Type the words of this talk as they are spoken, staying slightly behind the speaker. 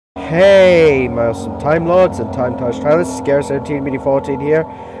Hey, my awesome Time Lords and Time Touch Travelers, Scare17 here,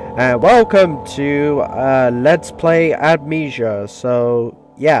 and welcome to Let's Play Amnesia. So,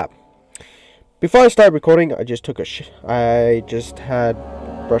 yeah. Before I start recording, I just took I just had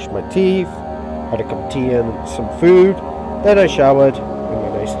brushed my teeth, had a cup of tea and some food, then I showered, with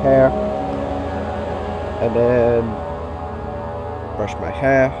my nice hair, and then brushed my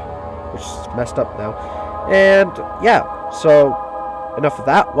hair, which is messed up now, and yeah, so enough of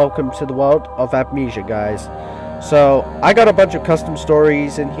that. Welcome to the world of Amnesia, guys. So I got a bunch of custom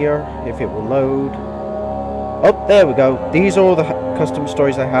stories in here, if it will load. Oh, there we go. These are all the custom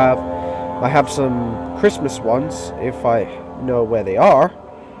stories I have. I have some Christmas ones, if I know where they are.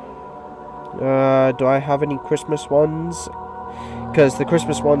 Do I have any Christmas ones? Because the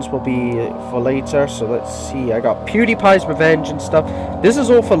Christmas ones will be for later. So let's see. I got PewDiePie's Revenge and stuff. This is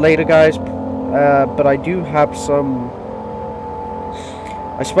all for later, guys. But I do have some.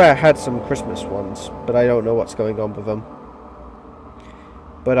 I swear I had some Christmas ones, but I don't know what's going on with them.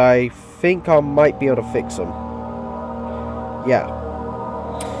 But I think I might be able to fix them. Yeah.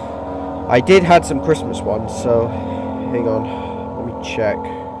 I did had some Christmas ones, so hang on. Let me check.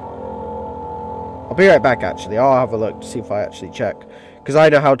 I'll be right back, actually. I'll have a look to see if I actually check. Because I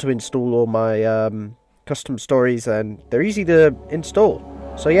know how to install all my custom stories, and they're easy to install.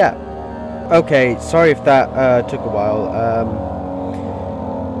 So yeah. Okay, sorry if that took a while.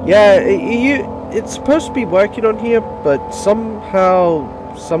 Yeah, it's supposed to be working on here, but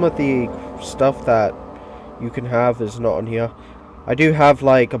somehow some of the stuff that you can have is not on here. I do have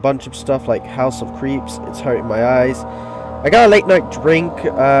like a bunch of stuff like House of Creeps. It's hurting my eyes. I got a late night drink.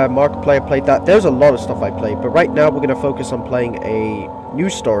 Markiplier played that. There's a lot of stuff I played, but right now we're going to focus on playing a new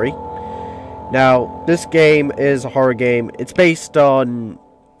story. Now, this game is a horror game. It's based on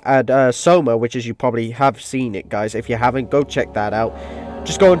Soma, which is, you probably have seen it, guys. If you haven't, go check that out.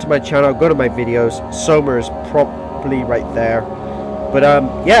 Just go into my channel, go to my videos. Soma is probably right there. But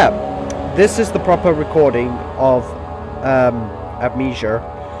yeah, this is the proper recording of Amnesia.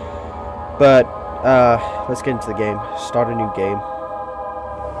 But let's get into the game. Start a new game.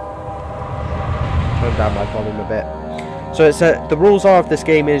 Turn down my volume a bit. So it's the rules of this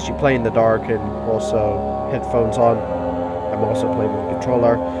game is you play in the dark and also headphones on. I'm also playing with a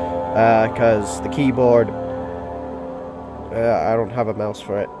controller because the keyboard. I don't have a mouse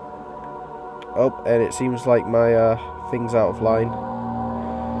for it. Oh, and it seems like my thing's out of line.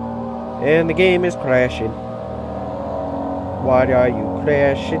 And the game is crashing. Why are you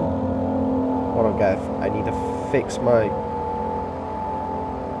crashing? Hold on, guys. I need to fix my...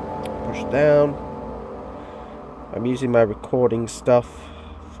 Push down. I'm using my recording stuff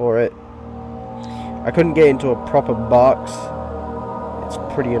for it. I couldn't get into a proper box. It's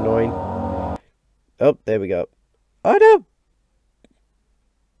pretty annoying. Oh, there we go. Oh, no!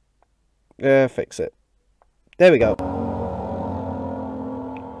 Fix it. There we go.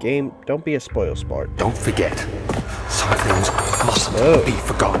 Game, don't be a spoil sport. Don't forget, some things mustn't be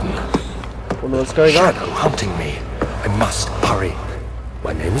forgotten. Well, what's going on? Shadow hunting me. I must hurry.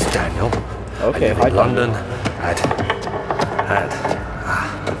 My name is Daniel. Okay, I live in London at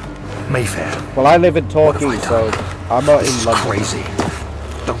Mayfair. Well, I live in Torquay, so I'm not in London. Crazy.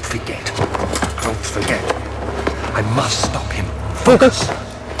 Don't forget. Don't forget. I must stop him. Focus.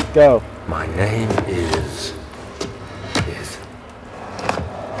 Go. My name is...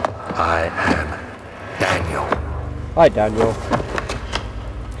 I am Daniel. Hi, Daniel.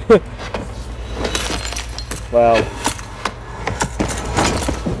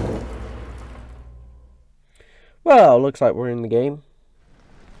 Well, looks like we're in the game.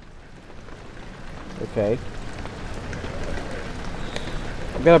 Okay.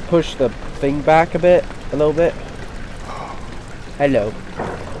 I'm gonna push the thing back a little bit. Hello.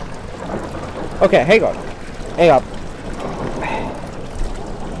 Okay, hang on. Hang on.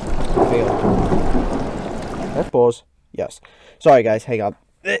 Failed. Let's pause. Yes. Sorry, guys. Hang on.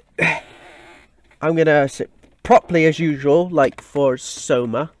 I'm gonna sit properly as usual, like for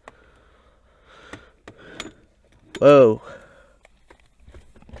Soma. Whoa.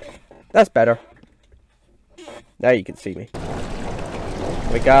 That's better. Now you can see me.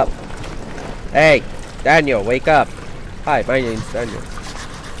 Wake up. Hey, Daniel, wake up. Hi, my name's Daniel.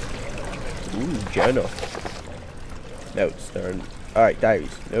 Ooh, journal. Notes. Alright,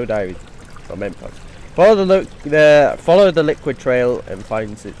 diaries. No diaries. No mementos. Follow the liquid trail and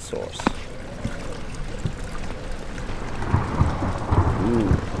finds its source.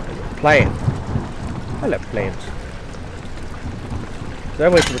 Ooh, plant. I love plants. Is there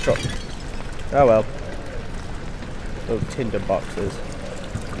a way to record? Oh well. Little tinder boxes.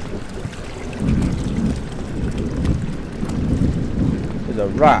 a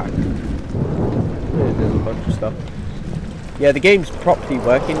rock. There's a bunch of stuff. Yeah, the game's properly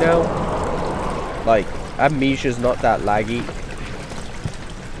working now. Like, Amnesia's not that laggy.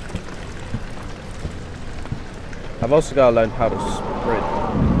 I've also got to learn how to sprint.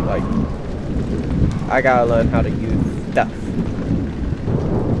 Like, I gotta learn how to use stuff.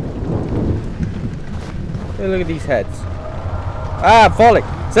 Hey, look at these heads. Ah, I'm falling!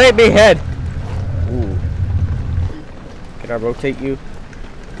 Save me, head! Ooh. Can I rotate you?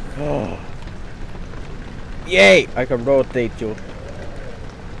 Oh. Yay! I can rotate you.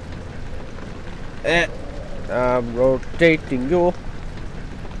 I'm rotating you.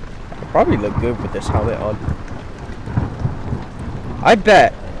 I'll probably look good with this helmet on. I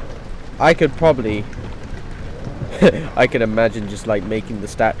bet I could probably I can imagine just like making the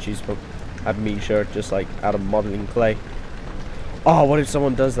statues from Amnesia just like out of modeling clay. Oh, what if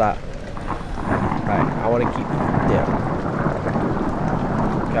someone does that? Right, I want to keep... Yeah.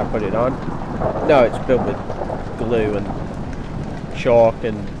 Can I put it on? No, it's built with glue and chalk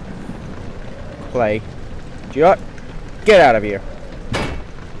and clay. Get out of here.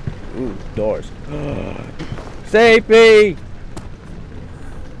 Ooh, doors. Save me!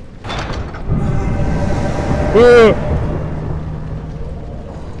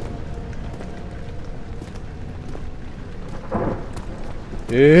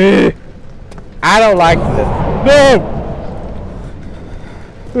 I don't like this. No!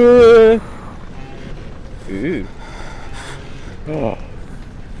 Ooh. Oh.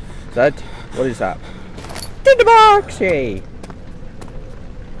 What is that? Tinder box! Hey!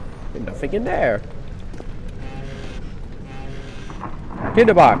 There's nothing in there.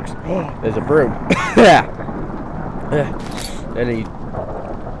 Tinder box! There's a broom. Any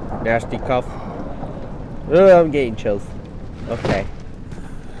nasty cough? Oh, I'm getting chills. Okay.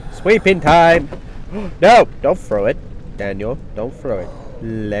 Sweeping time! No! Don't throw it, Daniel. Don't throw it.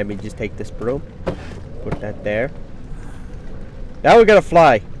 Let me just take this broom. Put that there. Now we're gonna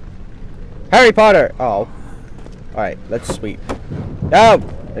fly. Harry Potter! Oh. Alright, let's sweep. No!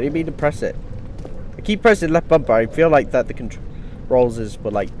 I didn't mean to press it. I keep pressing left bumper. I feel like that the controls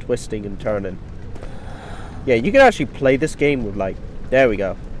were like twisting and turning. Yeah, you can actually play this game with like... There we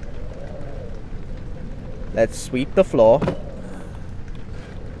go. Let's sweep the floor.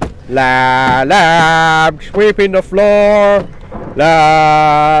 La la, I'm sweeping the floor.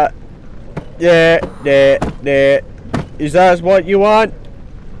 La. Yeah. Is that what you want?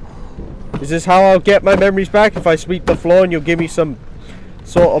 Is this how I'll get my memories back? If I sweep the floor and you'll give me some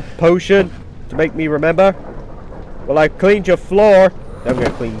sort of potion to make me remember? Well, I cleaned your floor. I'm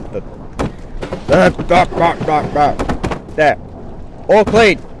gonna clean the... There. All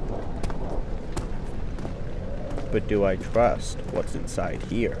clean. But do I trust what's inside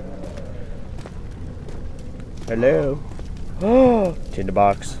here? Hello? Oh,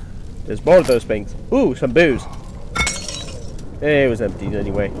 tinderbox. There's more of those things. Ooh, some booze. It was empty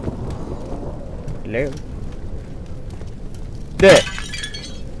anyway. Hello? There.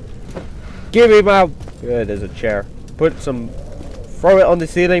 Give me my... Yeah, there's a chair. Put some... Throw it on the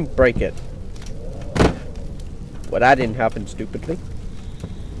ceiling, break it. Well, that didn't happen stupidly.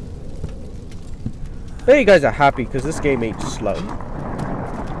 There you guys are happy because this game ain't slow.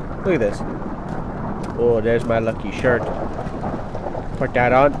 Look at this. Oh, there's my lucky shirt. Put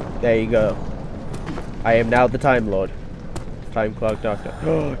that on. There you go. I am now the Time Lord. Time Clock Doctor.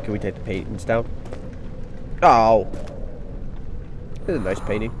 Oh, can we take the paintings down? Oh. This is a nice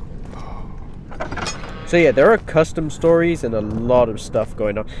painting. So yeah, there are custom stories and a lot of stuff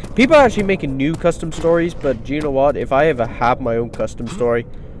going on. People are actually making new custom stories, but do you know what? If I ever have my own custom story,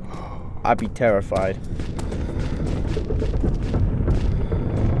 I'd be terrified.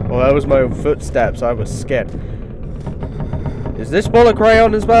 Well, that was my own footsteps. I was scared. Is this full of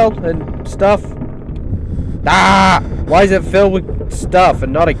crayon as well? And stuff? Ah! Why is it filled with stuff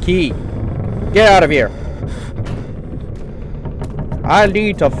and not a key? Get out of here. I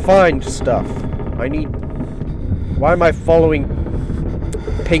need to find stuff. I need... Why am I following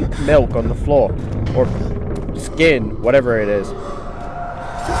pink milk on the floor? Or skin, whatever it is.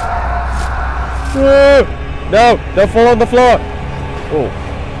 No! Don't fall on the floor! Oh.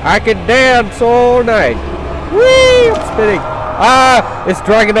 I can dance all night. Whee! I'm spinning. Ah! It's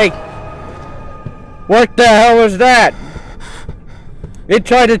dragging me. What the hell was that? It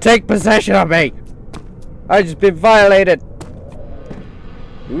tried to take possession of me. I just been violated.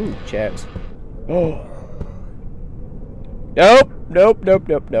 Ooh, chance. Oh. Nope.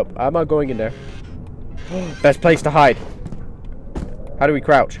 Nope. I'm not going in there. Best place to hide. How do we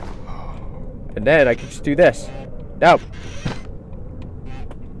crouch? And then I can just do this. No.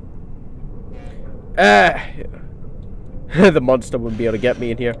 The monster wouldn't be able to get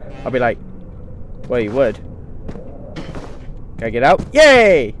me in here. I'll be like, well, you would. Can I get out?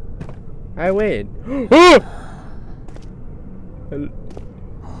 Yay! I win.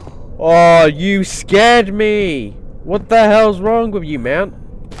 Oh, you scared me. What the hell's wrong with you, man?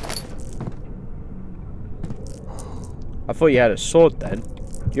 I thought you had a sword then.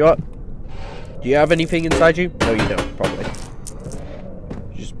 Do you have anything inside you? No, you don't, probably.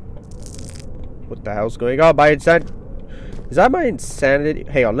 Just... What the hell's going on? My insanity... Is that my insanity?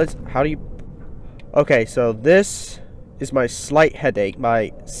 Hang on, how do you... Okay, so this is my slight headache,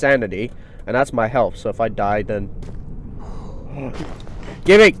 my sanity, and that's my health. So if I die, then...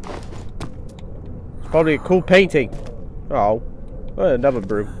 Gimme! It's probably a cool painting. Oh. Another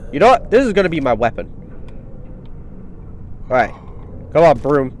broom. You know what? This is going to be my weapon. Alright. Come on,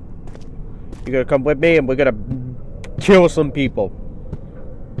 broom. You're going to come with me, and we're going to kill some people.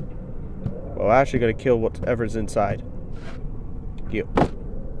 Well, we're actually going to kill whatever's inside. You.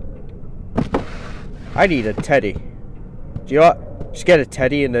 I need a teddy. Do you know what? Just get a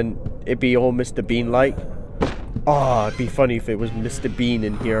teddy and then it'd be all Mr. Bean-like. Oh, it'd be funny if it was Mr. Bean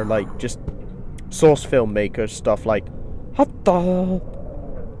in here, like, just source filmmaker stuff, like, what the...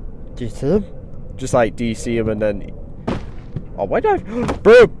 Do you see him? Just like, do you see him and then... Oh, why not?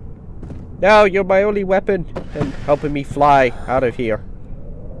 Broom! No, you're my only weapon and helping me fly out of here.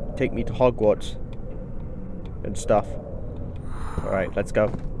 Take me to Hogwarts. And stuff. Alright, let's go.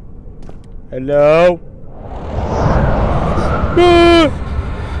 Hello?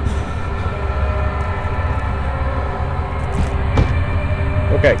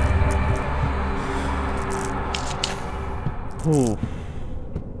 Okay. Ooh.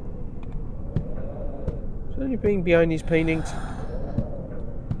 Is there anything behind these paintings?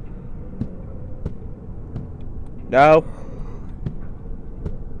 No.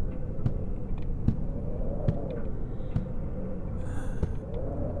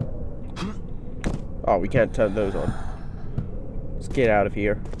 Oh, we can't turn those on. Let's get out of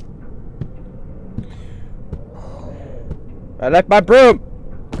here. I left my broom!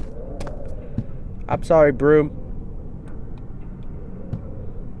 I'm sorry, broom.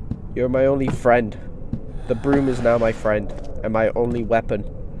 You're my only friend. The broom is now my friend, and my only weapon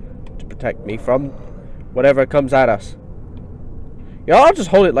to protect me from whatever comes at us. You know, I'll just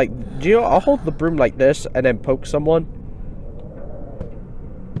hold it like... Do you know, I'll hold the broom like this, and then poke someone.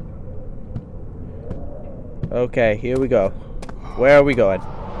 Okay, here we go. Where are we going?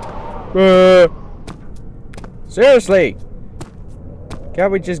 Seriously! Can't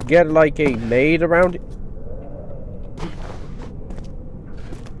we just get like a maid around? Is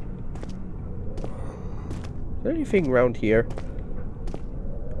there anything around here?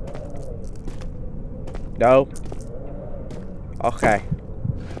 No? Okay.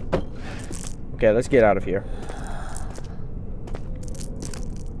 Okay, let's get out of here.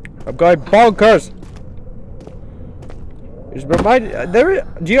 I'm going bonkers! Just remind do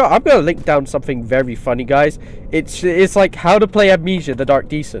you know, I'm gonna link down something very funny, guys. It's like how to play Amnesia the Dark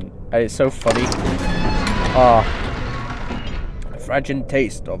Descent, and it's so funny. A fragile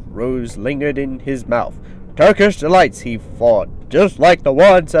taste of rose lingered in his mouth. Turkish delights he fought, just like the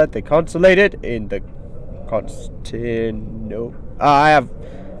ones that they consolated in the Constantinople.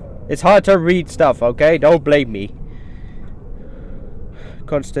 It's hard to read stuff, okay? Don't blame me.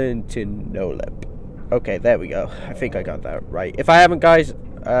 Constantinople. Okay, there we go. I think I got that right. If I haven't, guys,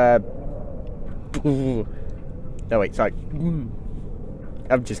 no, wait, sorry.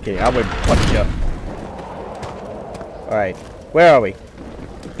 I'm just kidding. I would punch you. Alright, where are we?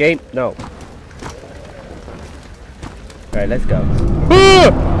 Game? No. Alright, let's go.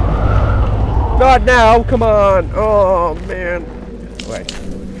 Not now, come on. Oh, man. Alright,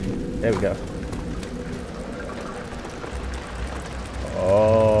 there we go.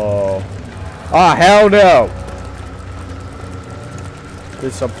 Oh. Ah, hell no!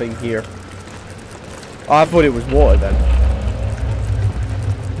 There's something here. Oh, I thought it was water then.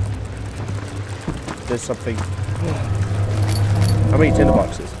 There's something. How many tinder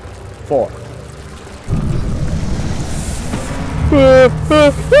boxes? 4.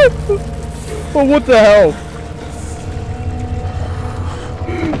 Oh, what the hell?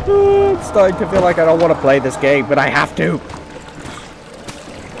 I'm starting to feel like I don't want to play this game, but I have to.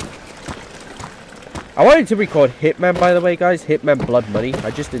 I wanted to record Hitman, by the way, guys. Hitman Blood Money.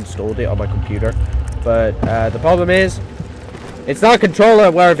 I just installed it on my computer. But the problem is, it's not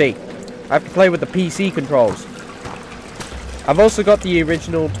controller worthy. I have to play with the PC controls. I've also got the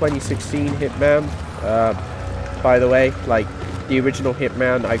original 2016 Hitman, by the way. Like, the original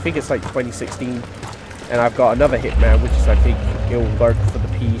Hitman, I think it's like 2016. And I've got another Hitman, which is, I think, it'll work for the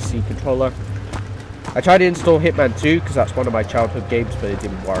PC controller. I tried to install Hitman 2 because that's one of my childhood games, but it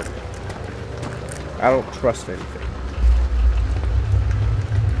didn't work. I don't trust anything.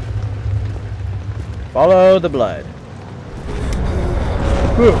 Follow the blood.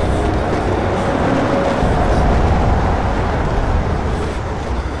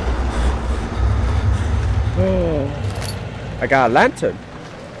 I got a lantern.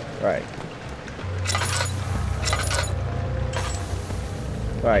 Right.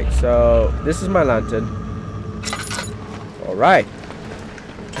 Right, so this is my lantern. Alright.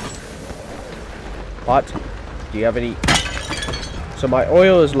 What? Do you have any? So my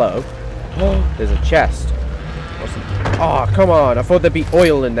oil is low. There's a chest. Oh, come on. I thought there'd be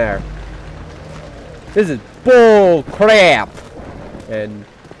oil in there. This is bull crap. And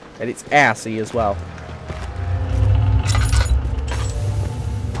it's assy as well.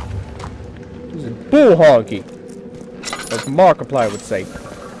 This is bull honky. As Markiplier would say.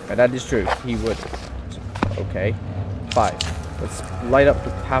 And that is true. He would. Okay. 5. Let's light up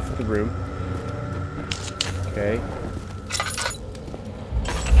half of the room. Okay.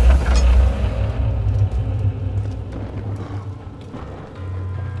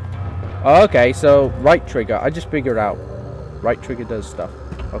 Okay, so right trigger. I just figured out. Right trigger does stuff.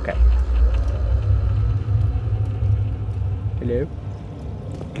 Okay. Hello?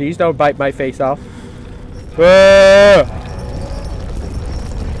 Please don't bite my face off.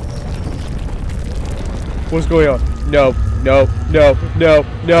 What's going on? No, no, no, no,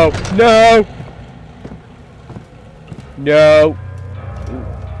 no, no! No! Ooh.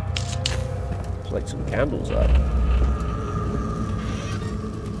 There's like some candles up.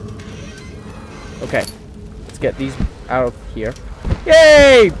 Okay, let's get these out of here.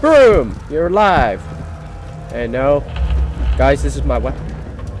 Yay! Broom! You're alive! And no. Guys, this is my weapon.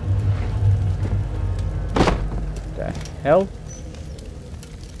 The hell?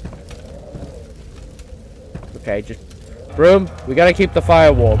 Okay, just... Broom, we gotta keep the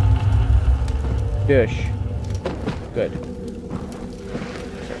fire warm. Dish. Good.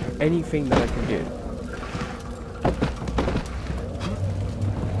 Is there anything that I can do?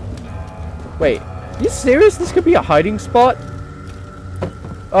 Wait, are you serious? This could be a hiding spot?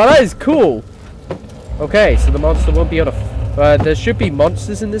 Oh, that is cool. Okay, so the monster won't be able to... there should be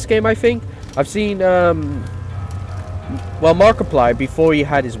monsters in this game, I think. I've seen, well, Markiplier, before he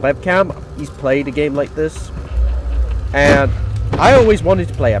had his webcam, he's played a game like this. And I always wanted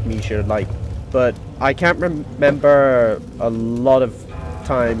to play Amnesia, like, but I can't remember a lot of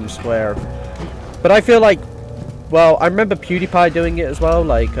times where... But I feel like, well, I remember PewDiePie doing it as well,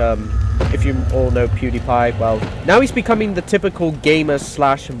 like, if you all know PewDiePie, well, now he's becoming the typical gamer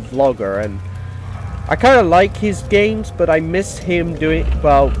slash vlogger, and I kind of like his games, but I miss him doing,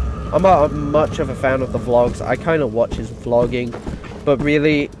 well, I'm not much of a fan of the vlogs. I kind of watch his vlogging, but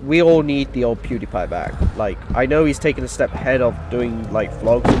really, we all need the old PewDiePie back. Like, I know he's taken a step ahead of doing, like,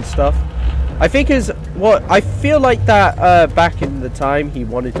 vlogs and stuff. I think I feel like that, back in the time, he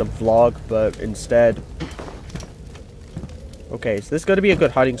wanted to vlog, but instead... Okay, so this is going to be a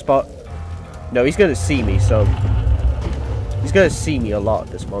good hiding spot. No, he's going to see me, so... He's going to see me a lot,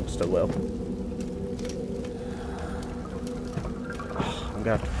 this monster will. Oh, I'm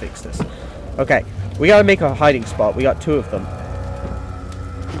going to have to fix this. Okay, we got to make a hiding spot. We got 2 of them.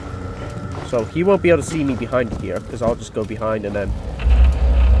 So he won't be able to see me behind here, because I'll just go behind and then...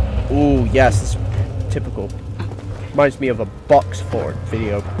 Ooh, yes, this is typical. Reminds me of a box fort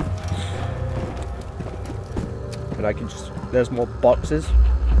video. And I can just... There's more boxes.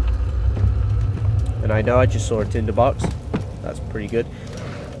 And I know I just saw a tinderbox. That's pretty good.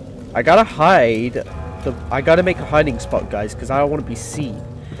 I gotta hide. I gotta make a hiding spot, guys, because I don't want to be seen.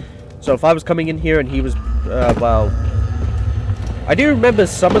 So if I was coming in here and he was, well, I do remember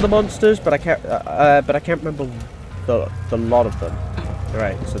some of the monsters, but I can't remember the lot of them. All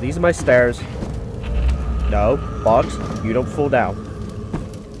right, so these are my stairs. No, box, you don't fall down.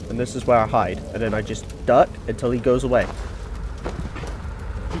 And this is where I hide, and then I just duck until he goes away.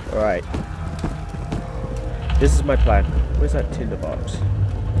 All right. This is my plan. Where's that tinderbox?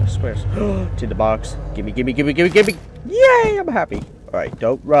 I swear. Tinderbox. Gimme, gimme, gimme, gimme, gimme. Yay, I'm happy. Alright,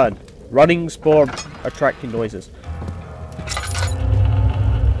 don't run. Running's for attracting noises.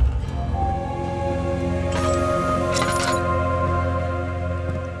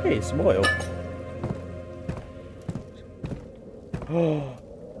 Hey, some oil. Oh,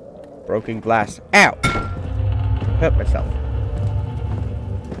 broken glass. Ow! Hurt myself.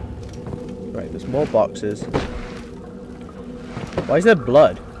 Right, there's more boxes. Why is there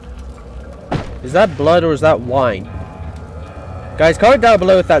blood? Is that blood or is that wine? Guys, comment down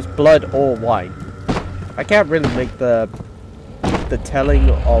below if that's blood or wine. I can't really make the telling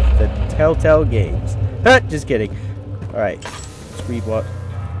of the Telltale games. Just kidding. Alright. Let's read what...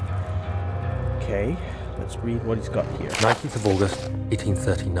 Okay. Let's read what he's got here. 19th of August,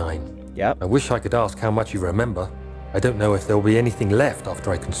 1839. Yep. I wish I could ask how much you remember. I don't know if there will be anything left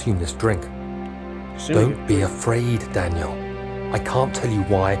after I consume this drink. Don't be afraid, Daniel. I can't tell you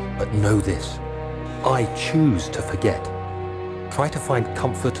why, but know this. I choose to forget. Try to find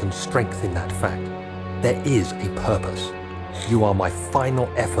comfort and strength in that fact. There is a purpose. You are my final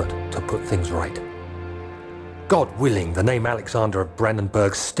effort to put things right. God willing, the name Alexander of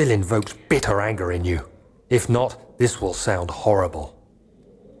Brandenburg still invokes bitter anger in you. If not, this will sound horrible.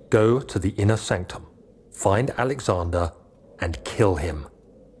 Go to the inner sanctum, find Alexander, and kill him.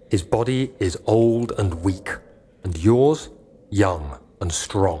 His body is old and weak, and yours, young and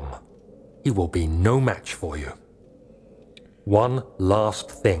strong. He will be no match for you. One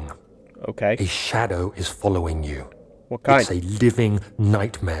last thing. Okay. A shadow is following you. What kind? It's a living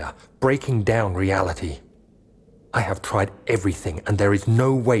nightmare, breaking down reality. I have tried everything, and there is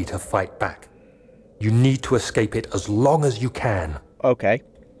no way to fight back. You need to escape it as long as you can. Okay.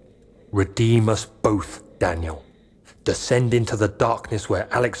 Redeem us both, Daniel. Descend into the darkness where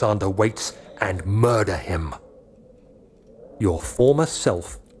Alexander waits and murder him. Your former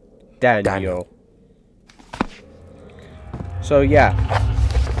self, Daniel. So, yeah.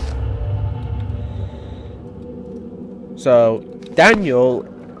 So, Daniel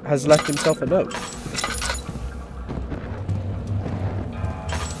has left himself a note.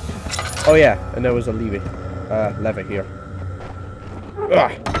 Oh yeah, and there was a lever here.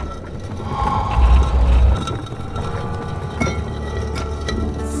 Ugh.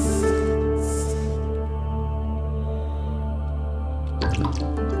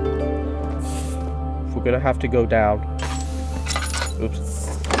 We're gonna have to go down.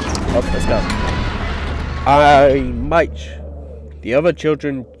 Oops. Oh, let's go. I might. The other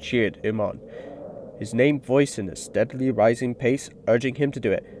children cheered him on, his name voiced in a steadily rising pace, urging him to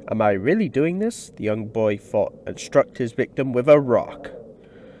do it. Am I really doing this? The young boy thought and struck his victim with a rock.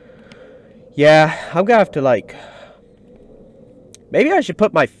 Yeah, I'm gonna have to, like... Maybe I should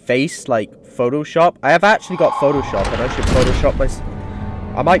put my face, like, Photoshop. I have actually got Photoshop, and I should Photoshop my...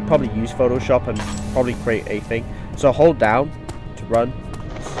 I might probably use Photoshop and probably create a thing. So hold down to run.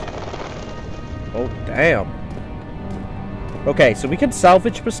 Oh, damn. Okay, so we can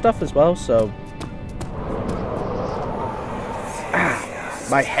salvage the stuff as well, so...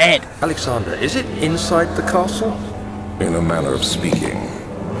 My head! Alexander, is it inside the castle? In a manner of speaking.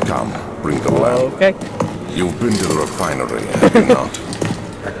 Come, bring the lamp. Okay. You've been to the refinery, have you not?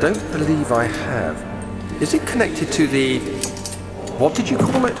 I don't believe I have. Is it connected to the... what did you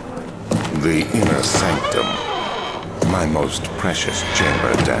call it? The inner sanctum. My most precious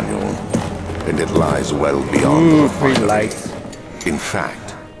chamber, Daniel. And it lies well beyond the refinery. In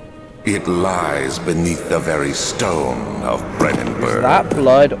fact, it lies beneath the very stone of Brandenburg. Is that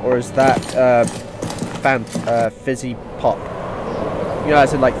blood, or is that fizzy pop? You know,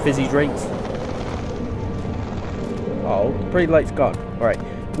 as in like fizzy drinks. Oh, the pretty light's gone. Alright.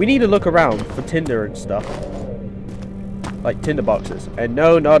 We need to look around for tinder and stuff. Like tinder boxes. And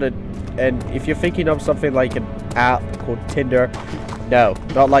no, not a... And if you're thinking of something like an app called Tinder, no,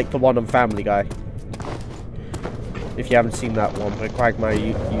 not like the one on Family Guy. If you haven't seen that one, where Quagmire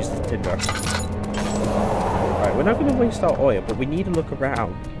used the Tinder. Alright, we're not going to waste our oil, but we need to look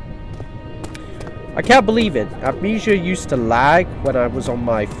around. I can't believe it. Amnesia used to lag when I was on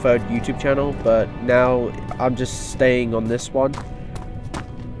my third YouTube channel, but now I'm just staying on this one.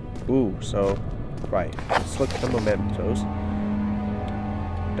 Ooh, so... Right, let's look at the mementos.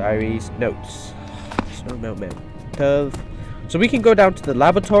 Diaries, notes. There's no mementos. So we can go down to the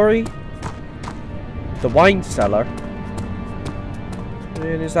laboratory, the wine cellar,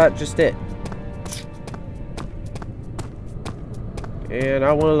 and is that just it? And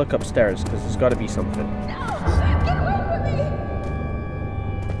I want to look upstairs because there's got to be something. No! Get away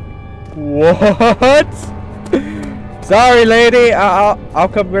from me! What? Sorry, lady. I'll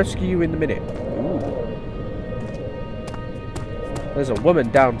come rescue you in a minute. Ooh. There's a woman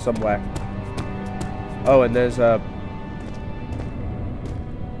down somewhere. Oh, and there's a...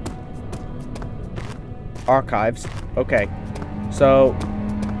 archives. Okay. So...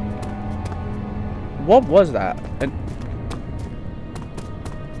 what was that? And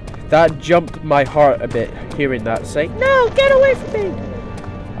that jumped my heart a bit, hearing that say, no, get away from me!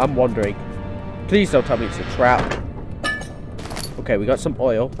 I'm wondering. Please don't tell me it's a trap. Okay, we got some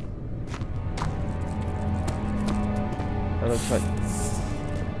oil. That looks like...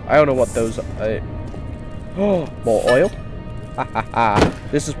 I don't know what those are. Oh, more oil?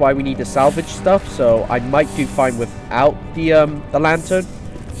 This is why we need to salvage stuff, so I might do fine without the lantern.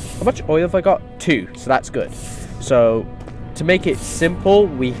 How much oil have I got? 2, so that's good. So, to make it simple,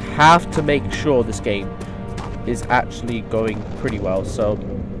 we have to make sure this game is actually going pretty well. So,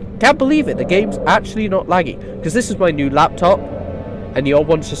 can't believe it, the game's actually not laggy. Because this is my new laptop, and the old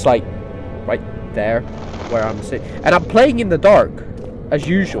one's just like, right there, where I'm sitting. And I'm playing in the dark, as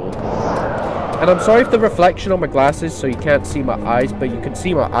usual. And I'm sorry for the reflection on my glasses, so you can't see my eyes, but you can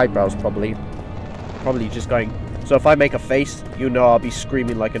see my eyebrows probably. Probably just going. So if I make a face, you know I'll be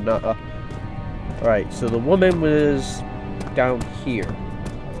screaming like a nutter. Alright, so the woman was down here.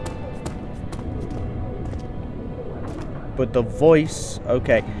 But the voice,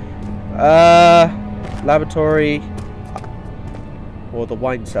 okay. Laboratory. Or the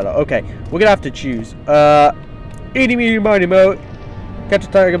wine cellar. Okay, we're gonna have to choose. Eeny, meeny, miny, moe. Catch a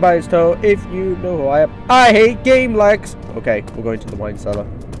tiger by its toe, if you know who I am. I hate game lags. Okay, we're going to the wine cellar.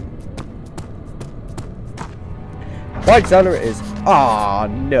 Wine cellar is... Ah,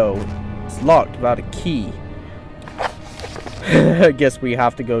 no. It's locked without a key. I guess we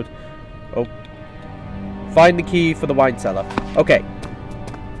have to go... Oh. Find the key for the wine cellar. Okay.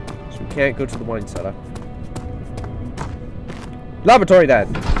 So we can't go to the wine cellar. Laboratory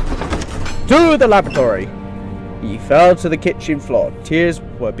then. To the laboratory. He fell to the kitchen floor. Tears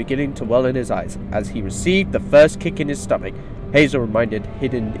were beginning to well in his eyes as he received the first kick in his stomach. Hazel reminded,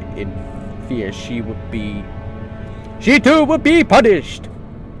 hidden in fear, she too would be punished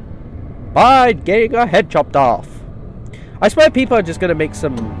by getting her head chopped off. I swear people are just going to make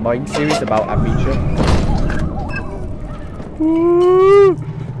some Mind series about Amnesia.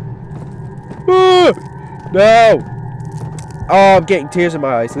 No! Oh, I'm getting tears in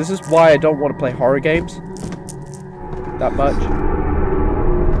my eyes. This is why I don't want to play horror games that much.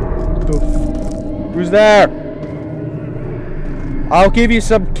 Who's there? I'll give you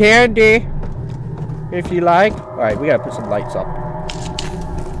some candy if you like. Alright, we gotta put some lights up.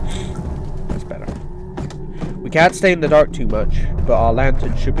 That's better. We can't stay in the dark too much, but our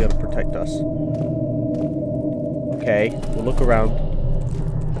lantern should be able to protect us. Okay, we'll look around.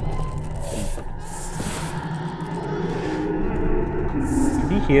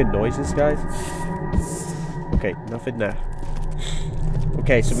 Can you hear noises, guys? Okay, nothing there.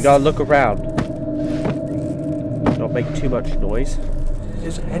 Okay, so we gotta look around. Not make too much noise.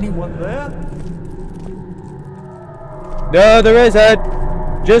 Is anyone there? No, there isn't.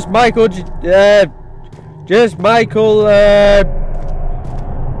 Just Michael. Just Michael.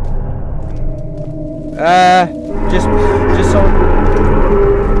 Just so.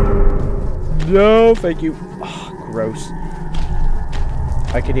 No, thank you. Oh, gross.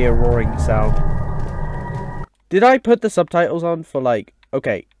 I can hear a roaring sound. Did I put the subtitles on for like...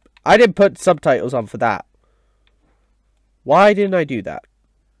 Okay, I didn't put subtitles on for that. Why didn't I do that?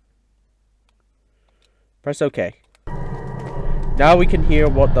 Press OK. Now we can hear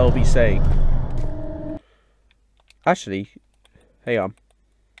what they'll be saying. Actually, hang on.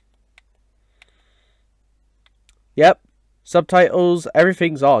 Yep, subtitles,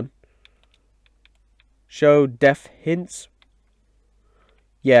 everything's on. Show deaf hints.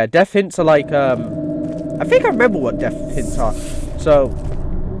 Yeah, deaf hints are like, I think I remember what deaf hints are. So,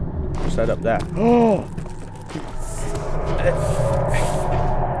 set up there. Oh!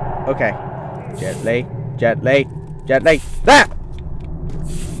 Okay. Gently, gently, gently. That!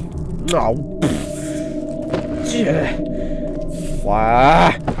 No.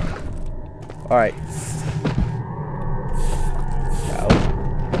 Why? Alright. No.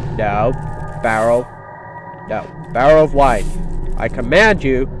 No. Barrel. No. Barrel of wine. I command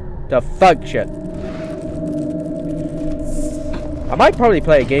you to function. I might probably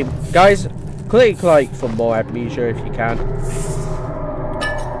play a game. Guys, click like for more Amnesia if you can.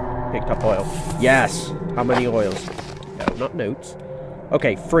 Picked up oil. Yes. How many oils? No, not notes.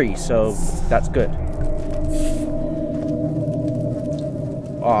 Okay, 3, so that's good.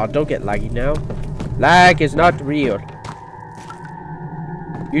 Oh, don't get laggy now. Lag is not real.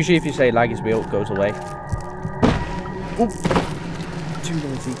 Usually if you say lag is real, it goes away. Ooh. Too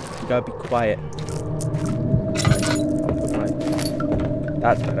noisy. You gotta be quiet.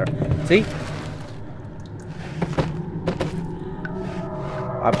 That's better. See?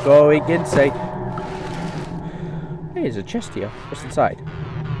 I'm going insane. Hey, there's a chest here. What's inside?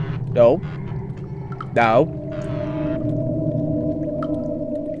 No. No.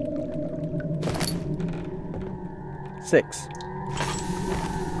 Six.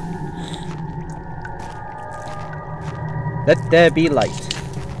 Let there be light,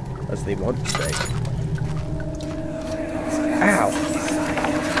 as they want to say. Ow.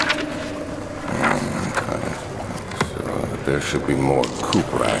 So there should be more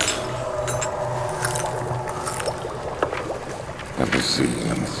coop rats. Let me see.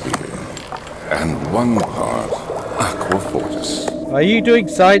 And 1 part aqua fortis. Are you doing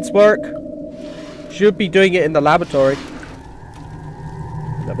science work? Should be doing it in the laboratory.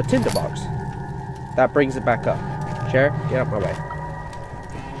 Another tinderbox. That brings it back up. Chair, get out of my way.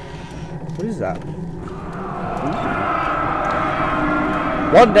 What is that? Ooh.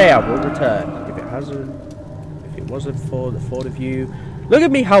 One day I will return. If it wasn't for the thought of you. Look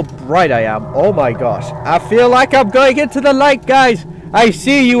at me how bright I am. Oh my gosh. I feel like I'm going into the light, guys. I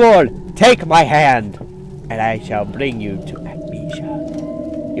see you all. Take my hand. And I shall bring you to Amnesia.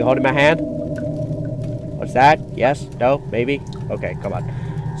 You holding my hand? What's that? Yes? No? Maybe? Okay, come on.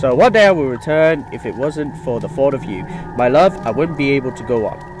 So one day I will return. If it wasn't for the thought of you, my love, I wouldn't be able to go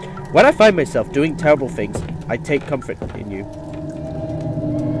on. When I find myself doing terrible things, I take comfort in you.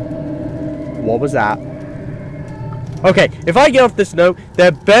 What was that? Okay, if I get off this note,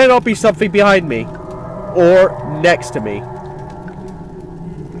 there better not be something behind me. Or next to me.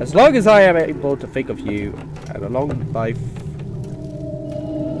 As long as I am able to think of you and a long life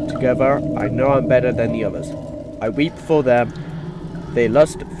together, I know I'm better than the others. I weep for them. They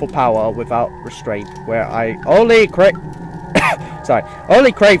lust for power without restraint, where I only crave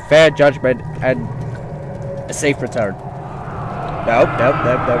only crave fair judgment and a safe return. Nope.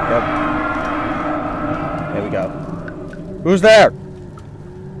 There we go. Who's there?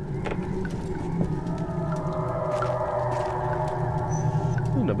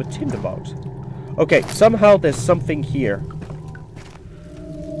 Another tinderbox. Okay, somehow there's something here.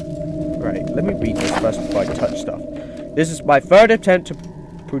 Right, let me read this first before I touch stuff. This is my third attempt to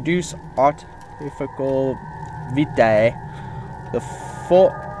produce artificial vitae. The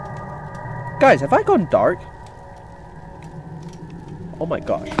fourth... Guys, have I gone dark? Oh my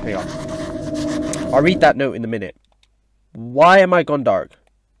gosh, hang on. I'll read that note in a minute. Why am I gone dark?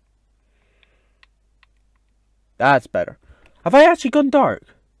 That's better. Have I actually gone dark?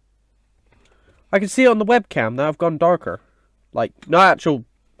 I can see it on the webcam that I've gone darker. Like, not actual...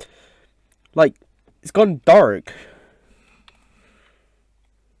 Like, it's gone dark.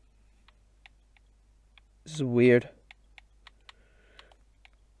 This is weird.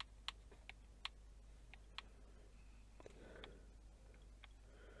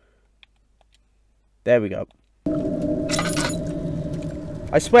 There we go.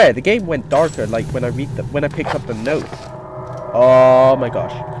 I swear, the game went darker like when I picked up the note. Oh my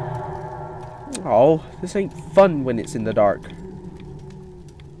gosh. Oh, this ain't fun when it's in the dark.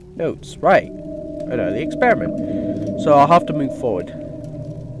 Notes, right. Oh no, the experiment. So I'll have to move forward.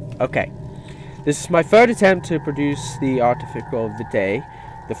 Okay. This is my third attempt to produce the artificial vitae.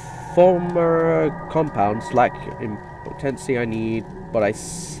 The former compounds lack in potency I need, but I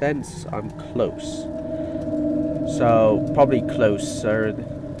sense I'm close. So, probably closer.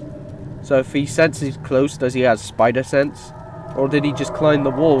 So if he senses close, does he have spider sense? Or did he just climb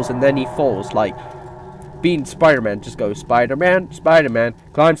the walls and then he falls? Like, being Spider-Man, just goes Spider-Man, Spider-Man,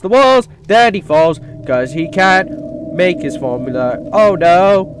 climbs the walls, then he falls, because he can't make his formula. Oh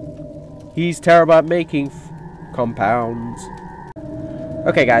no! He's terrible at making compounds.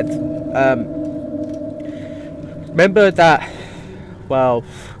 Okay guys, remember that, well,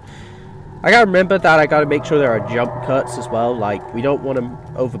 I gotta remember that I gotta make sure there are jump cuts as well. Like, we don't want to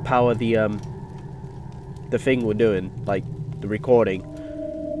overpower the thing we're doing, like the recording,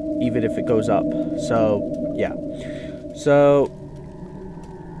 even if it goes up. So yeah, so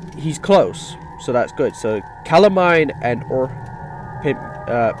he's close, so that's good. So calamine and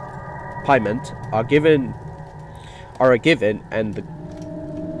piment are a given, and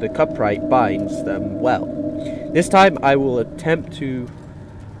the cuprite binds them well. This time I will attempt to.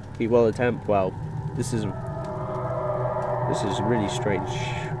 He will attempt. Well, this is really strange.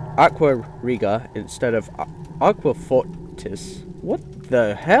 Aqua Riga instead of Aqua Fortis. What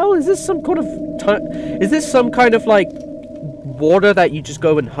the hell is this? Some kind of like water that you just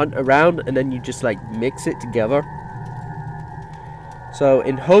go and hunt around and then you just like mix it together? So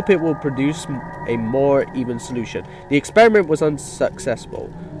in hope it will produce a more even solution. The experiment was unsuccessful.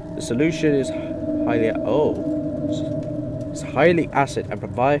 The solution is highly acid and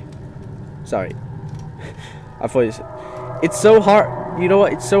provide. Sorry, I thought it's so hard. You know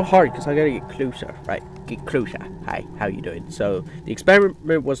what? It's so hard because I gotta get closer. Right, get closer. Hi, how you doing? So the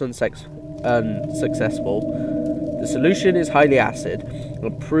experiment was unsuccessful. The solution is highly acid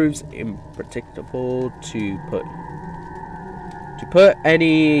and proves impracticable to put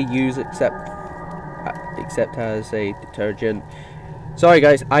any use except as a detergent. Sorry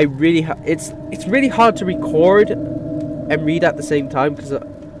guys, I really it's really hard to record and read at the same time because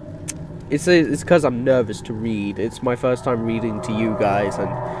it's because I'm nervous to read. It's my first time reading to you guys, and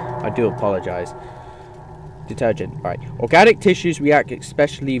I do apologize. detergent. Alright. Organic tissues react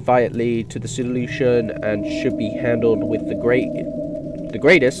especially violently to the solution and should be handled with the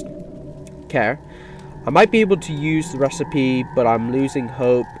greatest care. I might be able to use the recipe, but I'm losing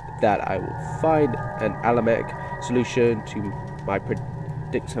hope that I will find an aromatic solution to my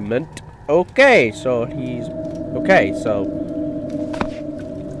predicament. Okay, so he's... Okay, so...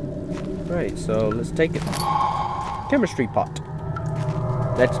 Right, so let's take it. Chemistry pot.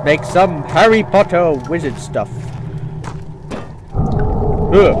 Let's make some Harry Potter wizard stuff.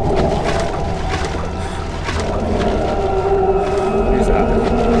 Ugh. What is that?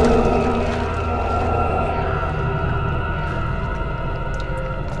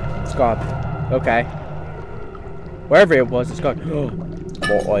 It's gone. Okay. Wherever it was, it's gone.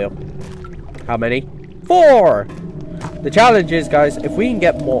 More oil. How many? 4! The challenge is, guys, if we can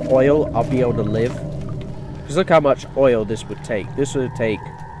get more oil, I'll be able to live. Because look how much oil this would take. This would take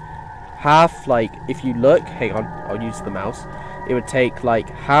half, like, if you look, hang on, I'll use the mouse. It would take, like,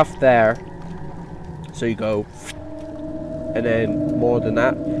 half there. So you go, and then more than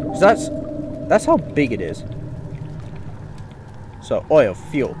that. So that's how big it is. So, oil,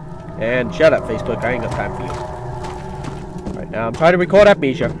 fuel. And shut up, Facebook, I ain't got time for you. Right now, I'm trying to record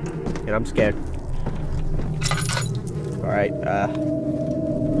Amnesia. And I'm scared. Alright,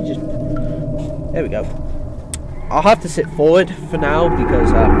 just... There we go. I'll have to sit forward for now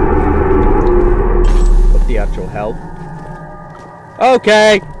because, of the actual hell.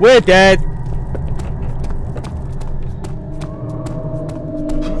 Okay, we're dead.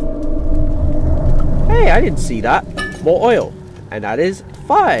 Hey, I didn't see that. More oil. And that is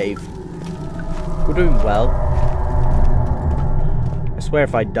 5. We're doing well. I swear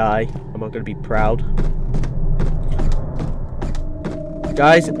if I die, I'm not going to be proud.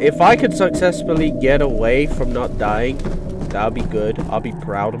 Guys, if I could successfully get away from not dying, that would be good. I'll be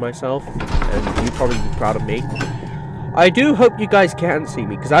proud of myself, and you'll probably be proud of me. I do hope you guys can see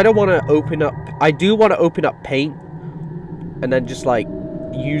me, because I don't want to open up... I do want to open up paint, and then just, like,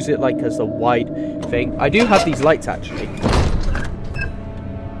 use it, like, as a wide thing. I do have these lights, actually.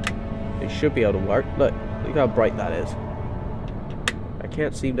 They should be able to work. Look how bright that is. I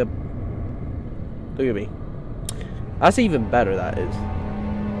can't seem to... Look at me. That's even better, that is.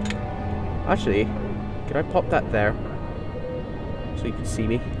 Actually, can I pop that there? So you can see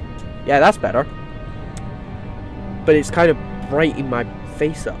me? Yeah, that's better. But it's kind of brightening my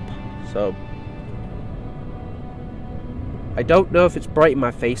face up. So... I don't know if it's brightening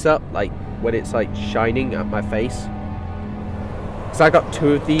my face up, like, when it's, like, shining at my face. Because I got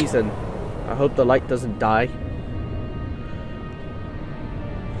 2 of these, and I hope the light doesn't die.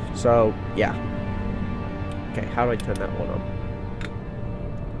 So, yeah. Okay, how do I turn that one on?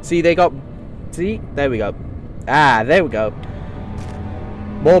 See, they got... See? There we go. Ah, there we go.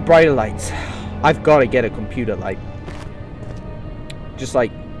 More brighter lights. I've got to get a computer light. Just,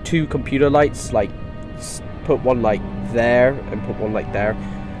 like, 2 computer lights. Like, put one, like, there, and put one, like, there.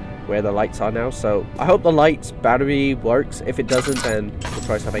 Where the lights are now. So, I hope the light's battery works. If it doesn't, then we'll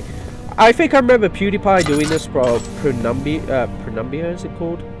try something. I think I remember PewDiePie doing this for Penumbia, is it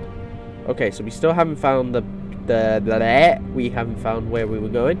called? Okay, so we still haven't found we haven't found where we were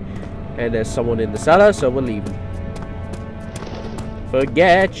going, and there's someone in the cellar, so we're leaving.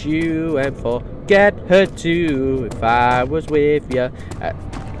 Forget you and forget her too. If I was with you, I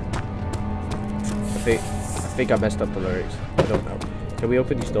think I messed up the lyrics. I don't know. Can we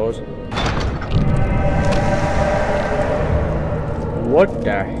open these doors? What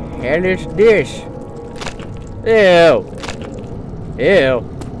the hell is this? Ew. Ew.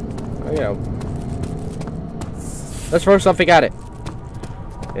 Oh, yeah. Let's throw something at it.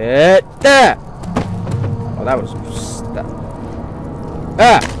 There! Oh, that was...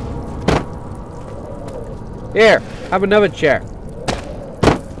 Ah! Here, have another chair.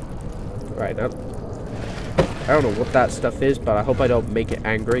 Right, now. I don't know what that stuff is, but I hope I don't make it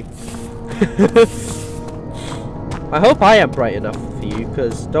angry. I hope I am bright enough for you,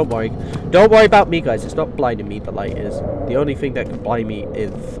 because don't worry. Don't worry about me, guys. It's not blinding me, the light is. The only thing that can blind me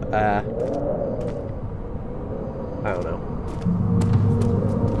is, I don't know.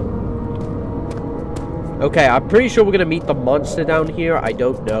 Okay, I'm pretty sure we're going to meet the monster down here. I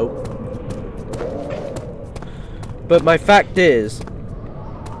don't know. But my fact is,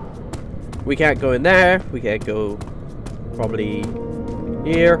 we can't go in there. We can't go probably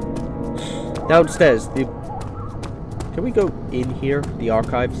here. Downstairs. Can we go in here? The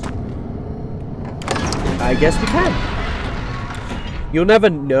archives? I guess we can. You'll never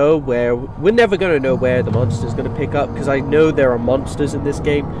know where... We're never going to know where the monster's going to pick up, because I know there are monsters in this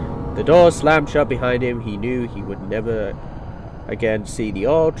game. The door slammed shut behind him. He knew he would never again see the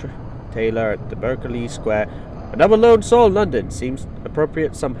Taylor at the Berkeley Square. Another lone soul in London. Seems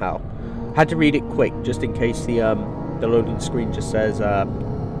appropriate somehow. Had to read it quick, just in case the loading screen just says,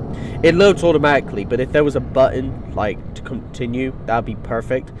 it loads automatically, but if there was a button, like, to continue, that'd be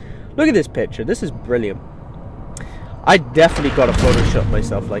perfect. Look at this picture. This is brilliant. I definitely got to Photoshop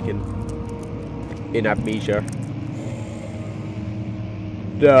myself, like, in Amnesia.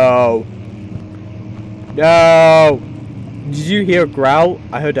 No. No. Did you hear a growl?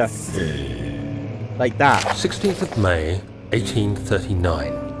 I heard a... like that. 16th of May,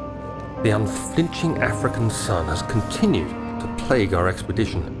 1839. The unflinching African sun has continued to plague our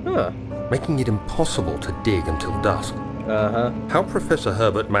expedition, making it impossible to dig until dusk. How Professor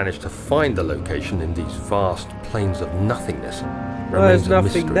Herbert managed to find the location in these vast plains of nothingness remains a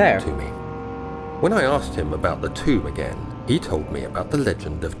mystery to me. When I asked him about the tomb again, he told me about the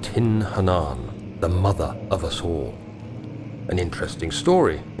legend of Tin Hanan, the mother of us all. An interesting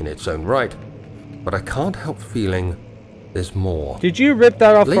story in its own right, but I can't help feeling there's more. Did you rip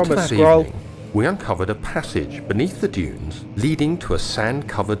that off from a scroll? Evening, we uncovered a passage beneath the dunes leading to a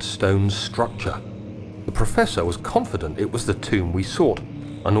sand-covered stone structure. The professor was confident it was the tomb we sought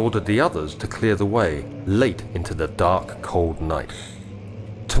and ordered the others to clear the way late into the dark, cold night.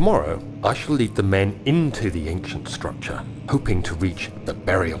 Tomorrow, I shall lead the men into the ancient structure, hoping to reach the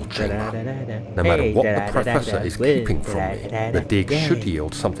burial chamber. No matter what the professor is keeping from me, the dig should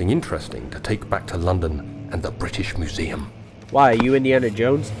yield something interesting to take back to London and the British Museum. Why, are you Indiana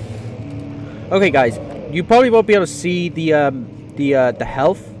Jones? Okay, guys, you probably won't be able to see the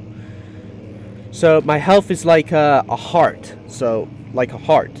health. So my health is like a heart. So like a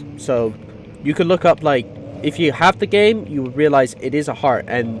heart. So you could look up, like, if you have the game, you would realize it is a heart,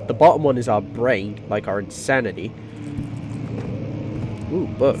 and the bottom one is our brain, like our insanity. Ooh,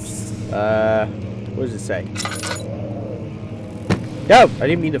 books. What does it say? No, I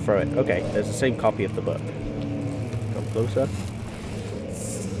didn't mean to throw it. Okay, there's the same copy of the book. Come closer.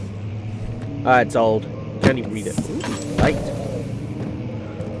 Ah, it's old. Can't even read it. Ooh, light.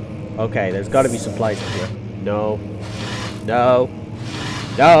 Okay, there's got to be supplies in here. No. No.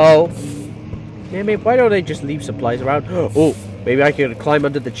 No. Damn it, why don't they just leave supplies around? Oh, maybe I could climb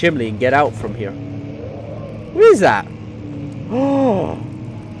under the chimney and get out from here. What is that? Oh,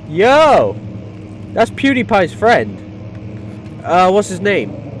 yo, that's PewDiePie's friend. What's his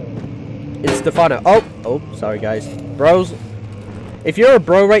name? It's Stefano. Oh, sorry guys. Bros, if you're a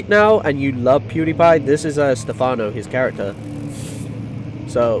bro right now and you love PewDiePie, this is Stefano, his character.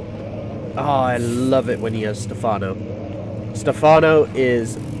 So, oh, I love it when he has Stefano. Stefano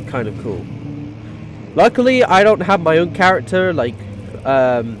is kind of cool. Luckily, I don't have my own character, like,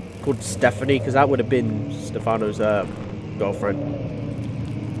 called Stephanie, because that would have been Stefano's, girlfriend.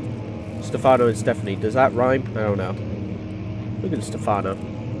 Stefano and Stephanie. Does that rhyme? I don't know. Look at Stefano.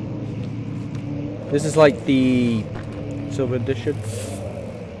 This is like the silver edition.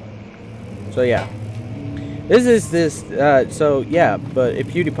 So, yeah. So, yeah, but if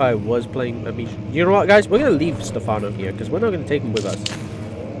PewDiePie was playing Amnesia... You know what, guys? We're going to leave Stefano here, because we're not going to take him with us.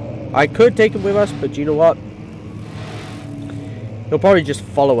 I could take him with us, but you know what? He'll probably just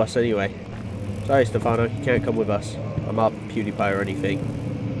follow us anyway. Sorry, Stefano, you can't come with us. I'm not PewDiePie or anything.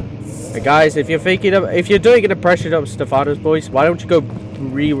 And guys, if you're doing an impression of Stefano's voice, why don't you go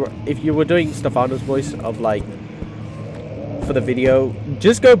if you were doing Stefano's voice of, like, for the video,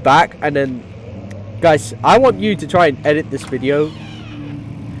 just go back and then, guys, I want you to try and edit this video,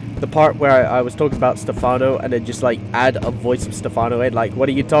 the part where I was talking about Stefano, and then just, like, add a voice of Stefano in, like, what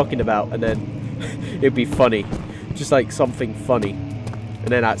are you talking about? And then it'd be funny, just like something funny, and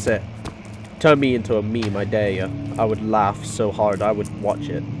then that's it. Turn me into a meme, I dare you. I would laugh so hard I would watch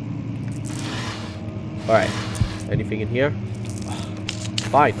it. Alright, anything in here?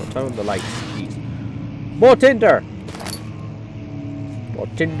 Fine, I'll turn on the lights. Jeez. More tinder! More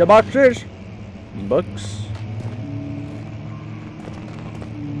tinder boxes! Books.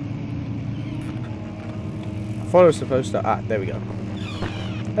 I thought I was supposed to... Ah, there we go.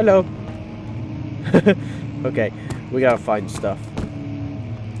 Hello. Okay, we gotta find stuff.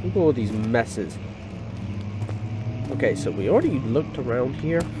 Look at all these messes. Okay, so we already looked around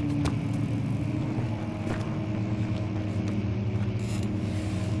here.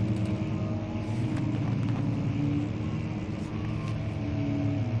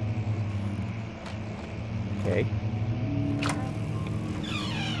 Okay.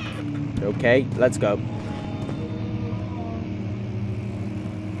 Okay, let's go.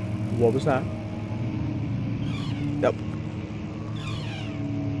 What was that? Nope.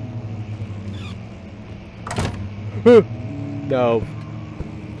 No.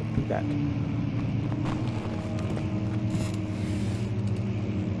 Don't do that.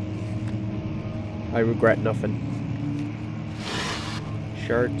 I regret nothing.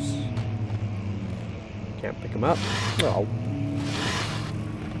 Shirts. Can't pick them up. Oh.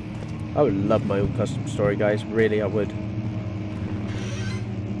 I would love my own custom story, guys. Really, I would.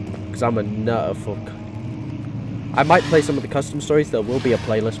 Because I'm a nutter for... I might play some of the custom stories. There will be a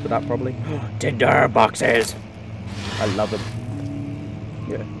playlist for that, probably. Tinder boxes! I love them.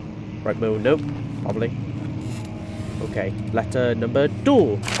 Yeah. Right move, nope. Probably. Okay. Letter number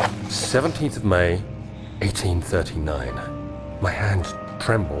 2. 17th of May, 1839. My hands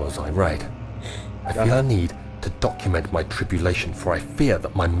tremble as I write. I feel a need to document my tribulation, for I fear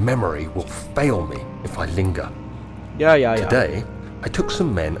that my memory will fail me if I linger. Yeah. Today, I took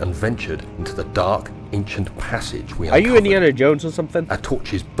some men and ventured into the dark, ancient passage we Are you uncovered. Indiana Jones or something? Our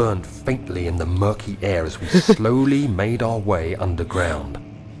torches burned faintly in the murky air as we slowly made our way underground.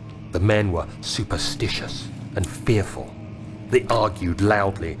 The men were superstitious and fearful. They argued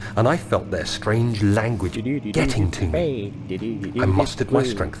loudly, and I felt their strange language getting to me. I mustered my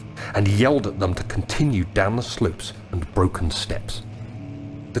strength and yelled at them to continue down the slopes and broken steps.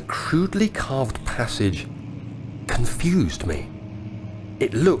 The crudely carved passage confused me.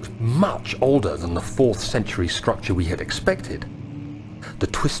 It looked much older than the 4th century structure we had expected. The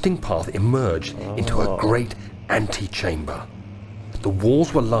twisting path emerged into a great antechamber. The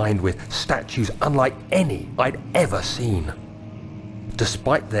walls were lined with statues unlike any I'd ever seen.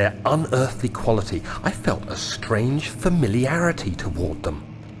 Despite their unearthly quality, I felt a strange familiarity toward them,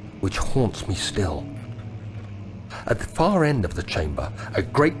 which haunts me still. At the far end of the chamber, a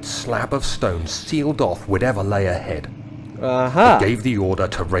great slab of stone sealed off whatever lay ahead. I gave the order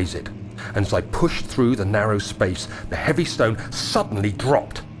to raise it, and as I pushed through the narrow space, the heavy stone suddenly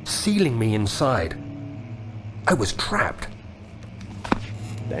dropped, sealing me inside. I was trapped.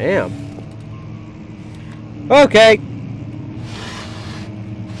 Damn. Okay.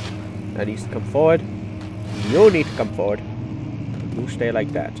 That needs to come forward. You need to come forward. You stay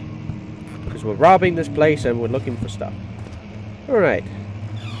like that. Because we're robbing this place and we're looking for stuff. Alright.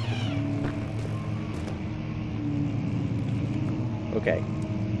 Okay.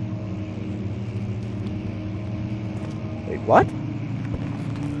 Wait, what?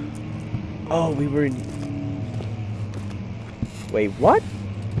 Oh, we were in... Wait, what?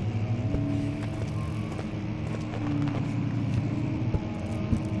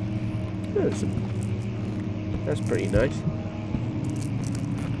 That's pretty nice.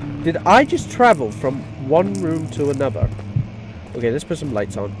 Did I just travel from one room to another? Okay, let's put some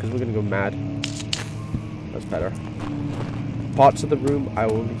lights on because we're gonna go mad. That's better. Parts of the room I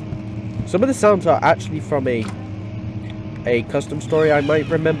only... Some of the sounds are actually from a custom story I might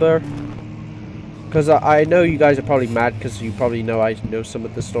remember. Because I know you guys are probably mad because you probably know I know some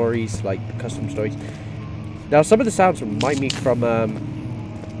of the stories, like the custom stories. Now, some of the sounds remind me from,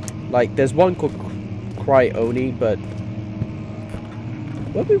 like, there's one called Cry Oni, but...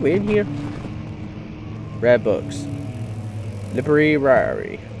 What are we in here? Rare books.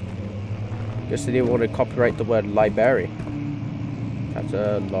 Library. Guess they didn't want to copyright the word library.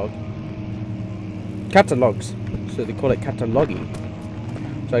 Catalog. Catalogs. So they call it catalogy.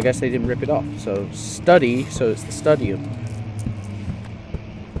 So I guess they didn't rip it off. So study, so it's the studium.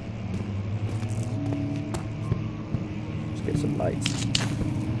 Let's get some lights.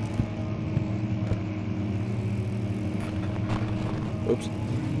 Oops.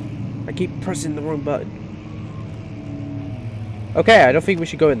 I keep pressing the wrong button. Okay, I don't think we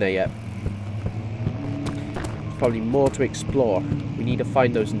should go in there yet. There's probably more to explore. We need to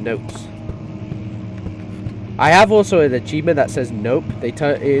find those notes. I have also an achievement that says nope.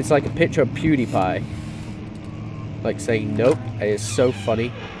 It's like a picture of PewDiePie. Like saying nope. It is so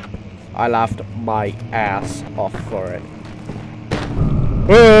funny. I laughed my ass off for it.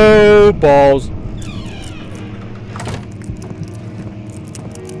 Oh, balls.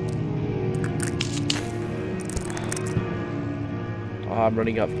 Oh, I'm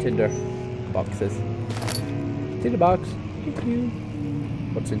running out of Tinder boxes. Tinder box.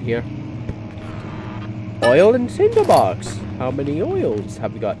 What's in here? Oil and tinder box. How many oils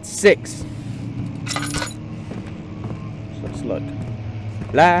have we got? 6. So let's look.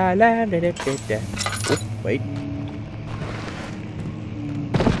 La la la da da da. Oops, wait.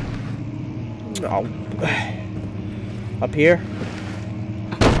 Oh. Up here.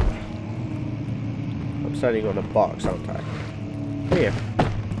 I'm standing on a box, aren't I? Here.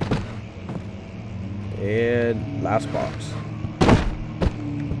 And last box.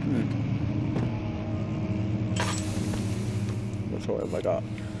 What oil have I got?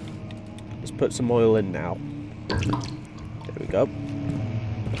 Let's put some oil in now. There we go.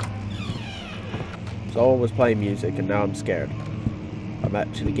 So I was playing music and now I'm scared. I'm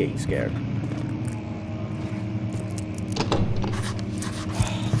actually getting scared.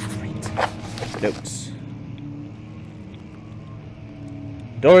 Notes.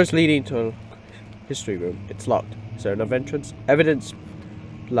 Doors leading to a history room. It's locked. Is there enough entrance? Evidence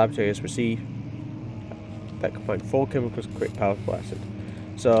the laboratory has received that can find 4 chemicals of great powerful acid.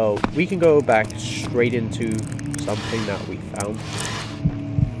 So we can go back straight into something that we found.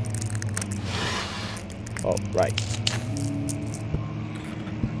 Oh, right.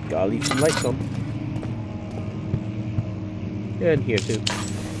 Gotta leave some lights on. And here too.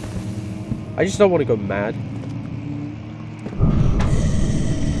 I just don't want to go mad.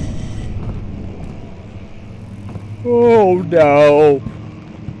 Oh no!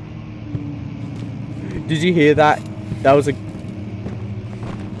 Did you hear that? That was a...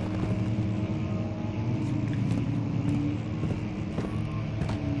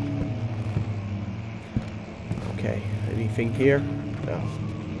 Okay, anything here? No.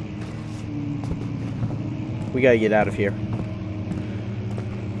 We gotta get out of here.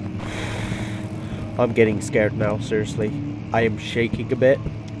 I'm getting scared now, seriously. I am shaking a bit.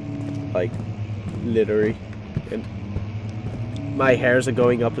 Like, literally. And my hairs are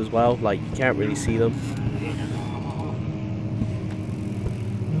going up as well. Like, you can't really see them.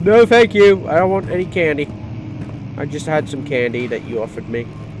 No, thank you. I don't want any candy. I just had some candy that you offered me.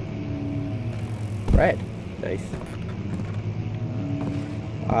 Bread. Nice.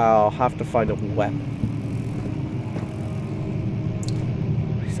 I'll have to find a weapon.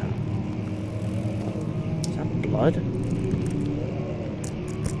 What is that? Is that blood?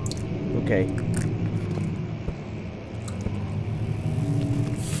 Okay.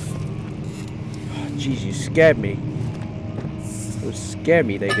 Oh, jeez, you scared me. Those scare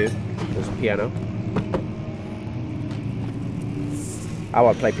me, they do. There's a piano. I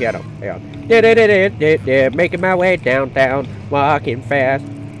want to play piano. Hang on. Making my way downtown, walking fast.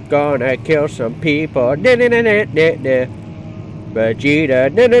 Gonna kill some people. Vegeta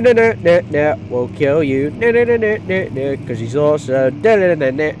will kill you. Cause he's awesome.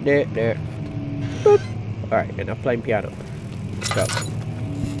 Alright, and I'm playing piano. Let's go.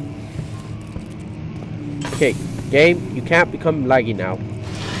 Okay, game, you can't become laggy now.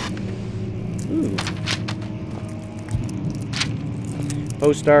 Ooh.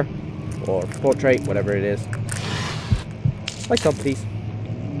 Poster or portrait, whatever it is. Lights on, please.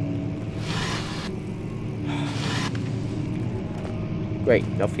 Great,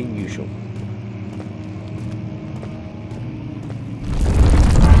 nothing usual.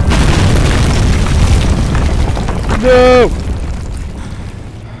 No!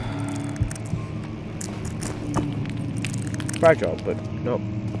 Fragile, but not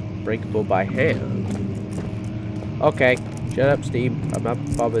breakable by hand. Okay, shut up, Steve. I'm not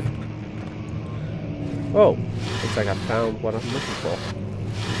bothered. Oh, looks like I found what I'm looking for.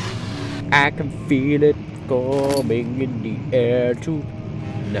 I can feel it coming in the air tonight.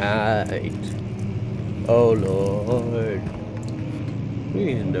 Oh Lord. Look at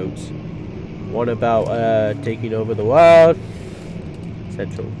these notes. One about taking over the world.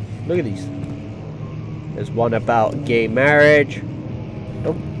 Central. Look at these. There's one about gay marriage.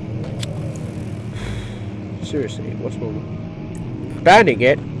 Oh. Seriously, what's wrong? Banning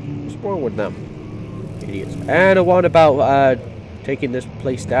it? What's wrong with them? Idiots. And a one about taking this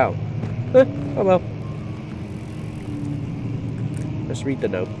place down. Huh, oh well. Let's read the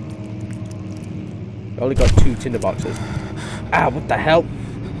note. I only got 2 tinderboxes. Ah, what the hell?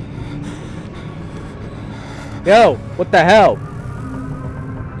 Yo, what the hell?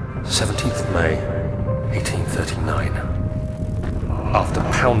 17th of May, 1839. After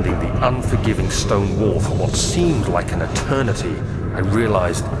pounding the unforgiving stone wall for what seemed like an eternity, I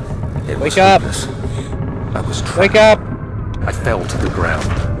realized it was hopeless. I was trapped. Wake up! I fell to the ground,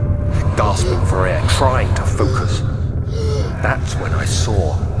 gasping for air, trying to focus. That's when I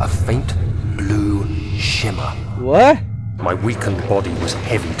saw a faint blue shimmer. What? My weakened body was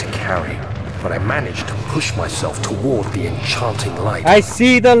heavy to carry, but I managed to push myself toward the enchanting light. I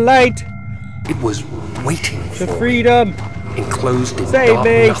see the light! It was waiting For for freedom! me. Enclosed in Save dark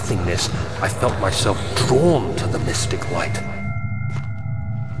me. nothingness, I felt myself drawn to the mystic light.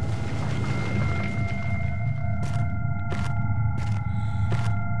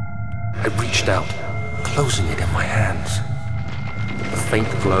 I reached out, closing it in my hands. The faint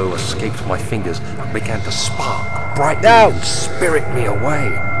glow escaped my fingers and began to spark brightly and spirit me away,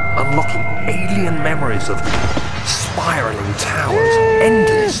 unlocking alien memories of spiraling towers,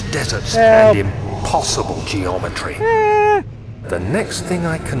 endless deserts, and impossible geometry. The next thing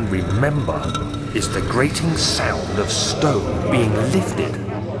I can remember is the grating sound of stone being lifted,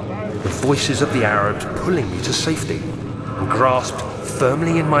 the voices of the Arabs pulling me to safety, and grasped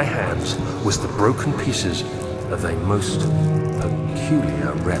firmly in my hands was the broken pieces of a most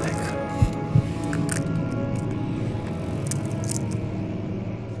peculiar relic.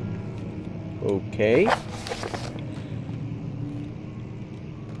 Okay.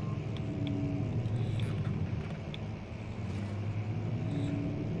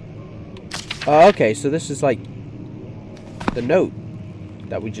 Oh, okay, so this is like the note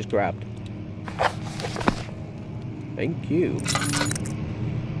that we just grabbed. Thank you.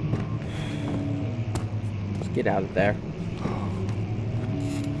 Let's get out of there.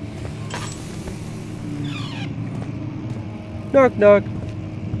 Knock, knock.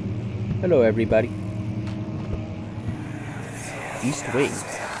 Hello, everybody. East Wing.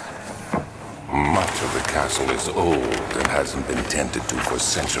 Much of the castle is old and hasn't been tended to for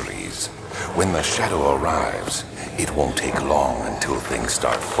centuries. When the shadow arrives, it won't take long until things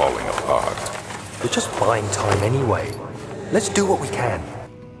start falling apart. We're just buying time anyway. Let's do what we can.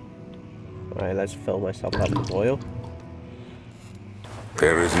 Alright, let's fill myself up with oil.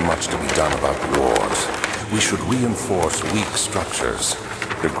 There isn't much to be done about the wars. We should reinforce weak structures.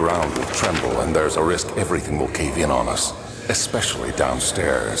 The ground will tremble and there's a risk everything will cave in on us, especially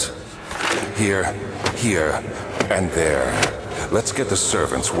downstairs. Here, and there. Let's get the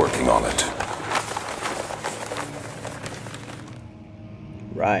servants working on it.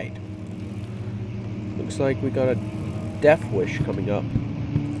 Right. Looks like we got a death wish coming up.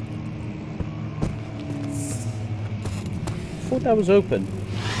 Thought that was open.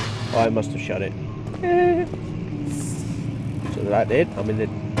 Oh, I must have shut it. So that it? I'm in the...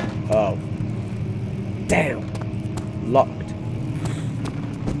 Oh. Damn. Locked.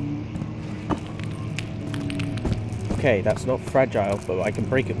 Okay, that's not fragile, but I can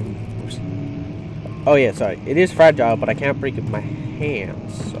break it with... Oh yeah, sorry. It is fragile, but I can't break it with my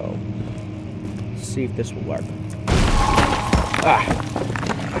hands, so... Let's see if this will work. Ah!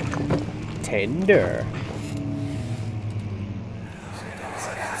 Tender.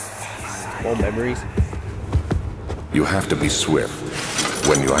 More memories. You have to be swift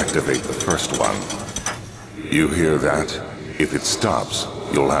when you activate the first one. You hear that? If it stops,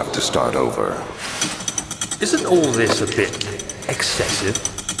 you'll have to start over. Isn't all this a bit excessive?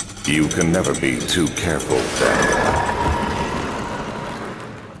 You can never be too careful, Daniel.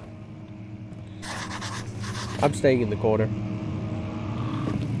 I'm staying in the corner.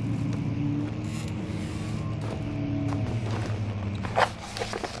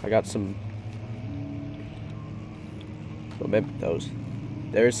 I got some mementos.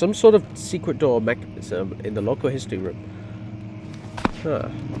 There is some sort of secret door mechanism in the local history room. Huh.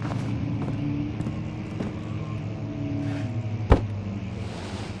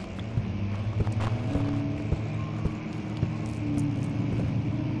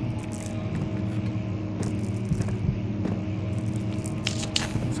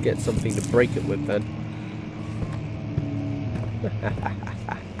 Let's get something to break it with then.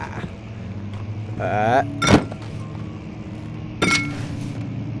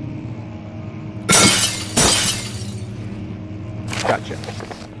 Gotcha.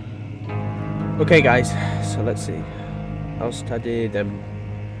 Okay, guys. So let's see. House studied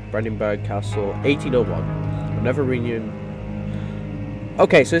Brandenburg Castle, 1801. Never reunion.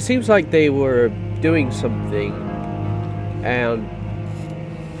 Okay, so it seems like they were doing something, and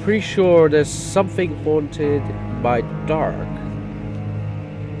pretty sure there's something haunted by dark.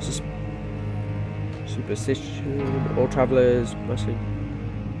 Superstition. All travelers must.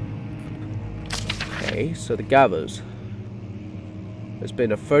 Okay, so the Gavos. There's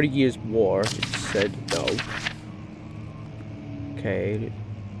been a 30 years war. It said no. Okay.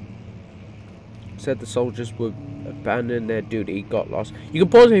 It said the soldiers would abandon their duty, got lost. You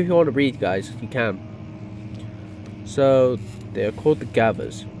can pause it if you want to read, guys. You can. So they are called the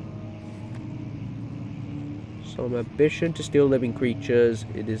Gavas. Some ambition to steal living creatures.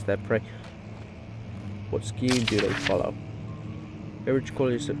 It is their prey. What scheme do they follow? Average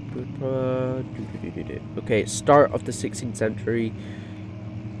quality. Okay, start of the 16th century.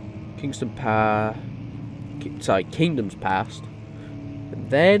 Kingdom's past. And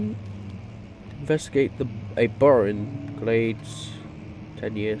then investigate a bar in Glades.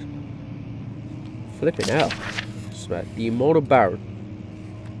 10 years. Flipping out. The Immortal Baron.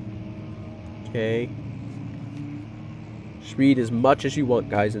 Okay. Just read as much as you want,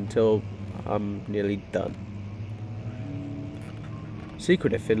 guys, until I'm nearly done.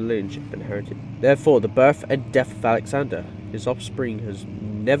 Secretive village inherited. Therefore, the birth and death of Alexander, his offspring, has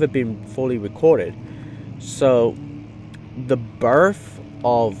never been fully recorded. So, the birth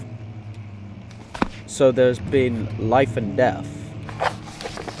of... So, there's been life and death.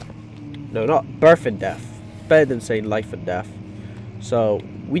 No, not birth and death. Better than saying life and death. So,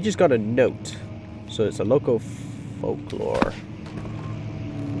 we just got a note. So, it's a local folklore.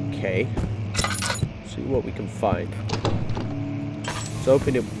 Okay. See what we can find. Let's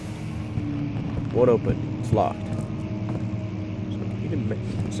open it. Won't open. It's locked.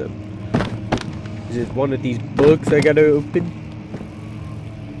 So, is it one of these books I gotta open?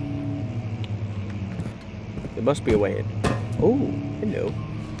 There must be a way in. Oh, hello.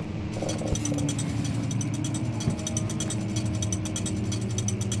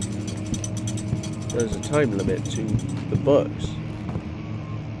 There's a time limit to the books.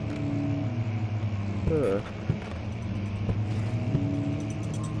 Huh.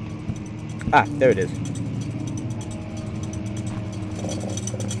 Ah, there it is.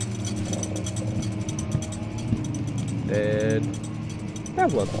 And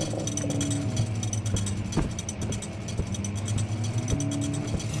that one.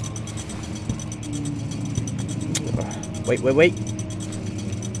 Wait.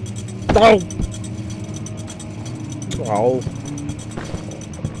 Oh! Oh.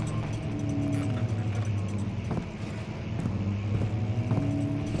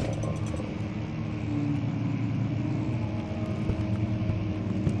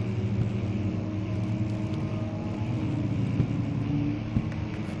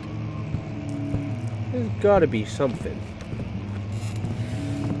 There's gotta be something.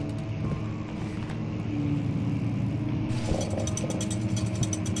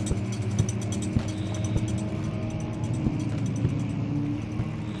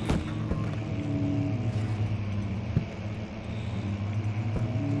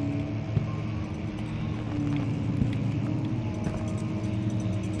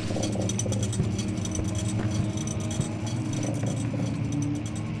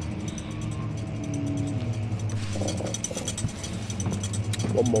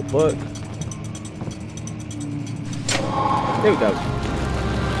 One more book. There we go.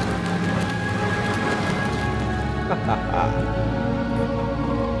 I'm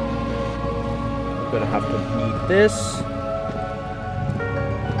gonna have to need this.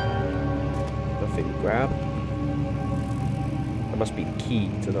 Nothing to grab. That must be the key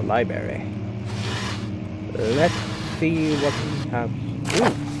to the library. Let's see what we have.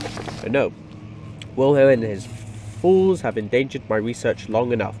 Ooh, a note. Wilhelm and his fools have endangered my research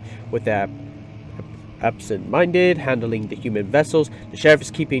long enough. With their absent-minded handling the human vessels, the sheriff is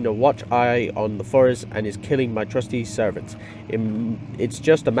keeping a watch eye on the forest and is killing my trusty servants. It's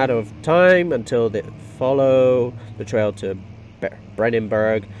just a matter of time until they follow the trail to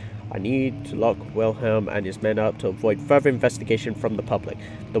Brennenburg. I need to lock Wilhelm and his men up to avoid further investigation from the public.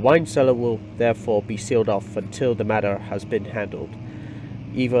 The wine cellar will therefore be sealed off until the matter has been handled.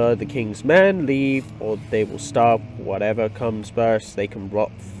 Either the king's men leave, or they will starve. Whatever comes first, they can rot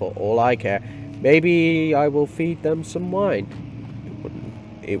for all I care. Maybe I will feed them some wine.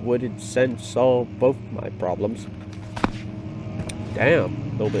 It would in a sense solve both my problems. Damn,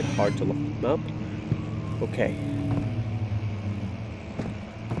 a little bit hard to look them up. Okay.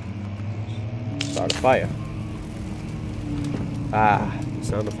 Start a fire. Ah, the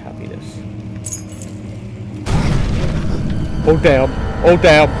sound of happiness. Oh damn, oh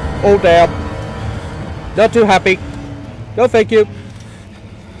damn, oh damn. Not too happy. No thank you.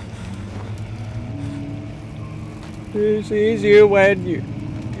 He sees you when you...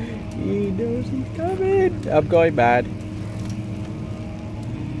 He knows he's coming. I'm going mad.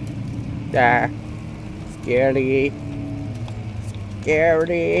 Ah. Scaredy.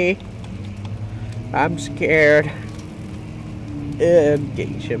 Scaredy. I'm scared. I'm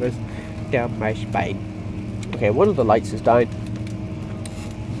getting shivers down my spine. Okay, one of the lights is dying.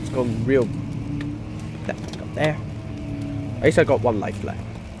 It's gone real. That one's got there. At least I got one life left.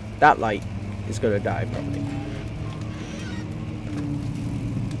 That light is gonna die probably.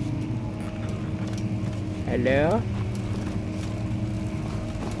 Hello?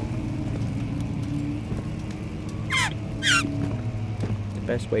 The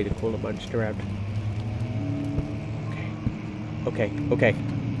best way to call a monster out. Okay.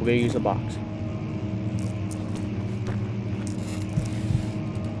 We're gonna use a box.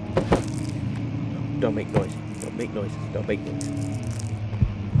 Don't make noise. Don't make noise. Don't make noise.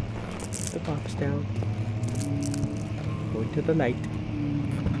 Put the box down. Go into the light.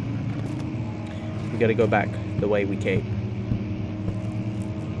 We gotta go back the way we came.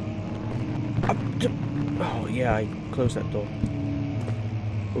 Oh yeah, I closed that door.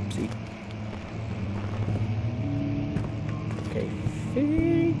 Oopsie. Okay,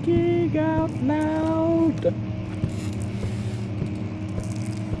 thinking out loud.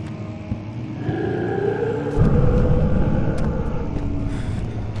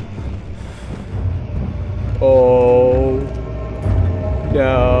 Oh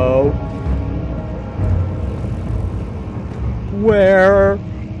no. Where?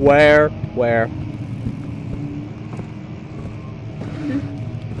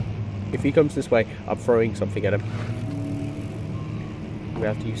 If he comes this way, I'm throwing something at him. We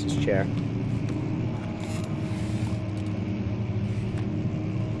have to use this chair.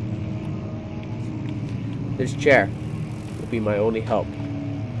 This chair will be my only help.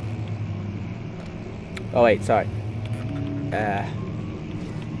 Oh wait, sorry.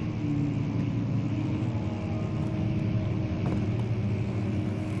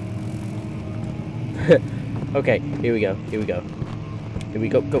 Okay, here we go. Here we go. Here we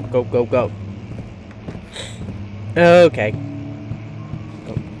go. Go, go, go, go. Okay.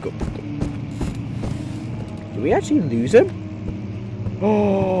 Go, go, go. Do we actually lose him?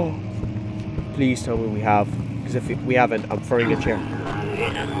 Oh! Please tell me we have. Because if we haven't, I'm throwing a chair.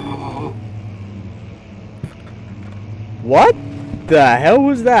 What the hell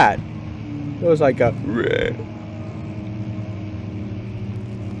was that? It was like a...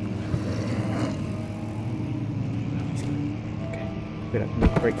 Okay, we're gonna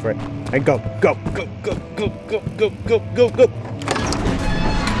make a break for it. And go, go, go, go, go, go, go, go, go, go.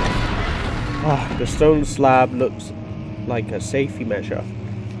 Ah, the stone slab looks like a safety measure.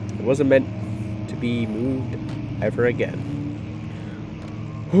 It wasn't meant to be moved ever again.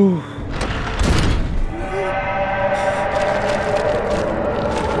 Whew.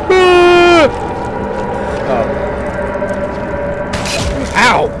 Oh.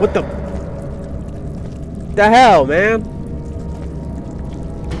 Ow! What the hell, man?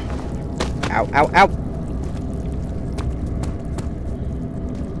 Ow, ow, ow!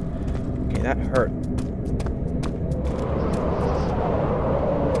 Okay, that hurt.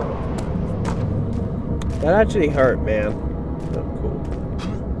 That actually hurt, man. Oh,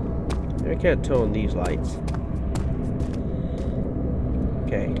 cool. I can't turn on these lights.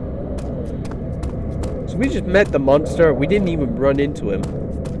 Okay. So we just met the monster. We didn't even run into him.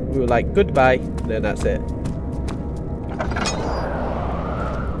 We were like, goodbye, and then that's it.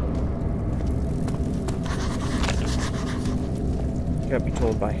 Can't be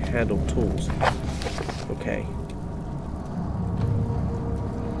told by handled tools. Okay.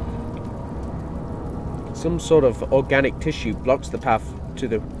 Some sort of organic tissue blocks the path to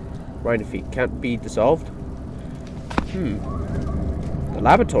the rhino feet. Can't be dissolved. The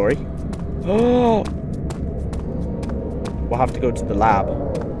laboratory? Oh! We'll have to go to the lab.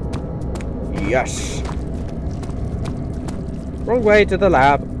 Yes! Wrong way to the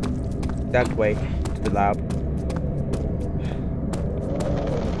lab. That way to the lab.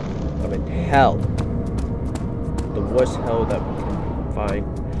 I'm in hell. The worst hell that we can find.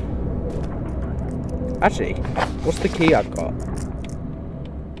 Actually, what's the key I've got?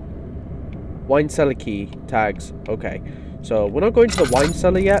 Wine cellar key. Tags. Okay. So, we're not going to the wine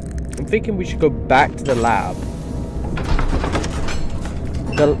cellar yet. I'm thinking we should go back to the lab.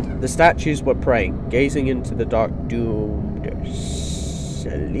 The statues were praying, gazing into the dark, doomed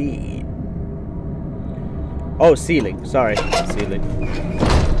ceiling. Oh, ceiling. Sorry. Ceiling.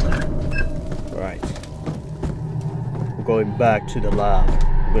 Alright. We're going back to the lab.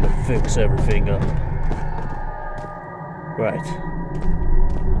 We're gonna fix everything up. Right.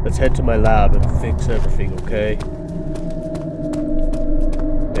 Let's head to my lab and fix everything, okay?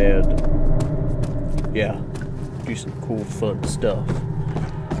 And yeah, do some cool fun stuff.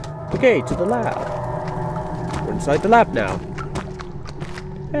 Okay, to the lab. We're inside the lab now.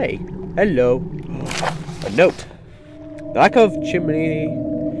 Hey, hello. A note. The lack of chimney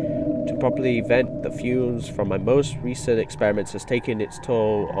to properly vent the fumes from my most recent experiments has taken its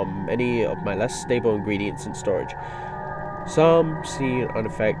toll on many of my less stable ingredients in storage. Some seem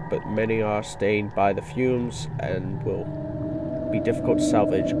unaffected, but many are stained by the fumes and will be difficult to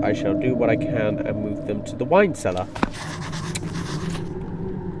salvage. I shall do what I can and move them to the wine cellar.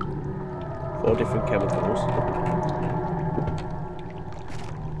 4 different chemicals.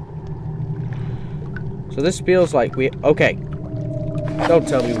 So this feels like we... Okay. Don't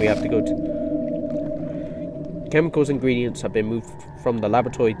tell me we have to go to... Chemicals ingredients have been moved from the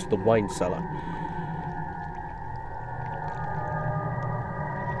laboratory to the wine cellar.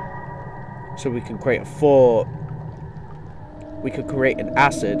 So we can create a 4... We could create an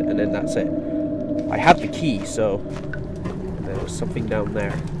acid, and then that's it. I have the key, so... There was something down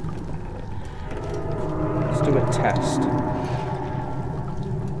there. Let's do a test.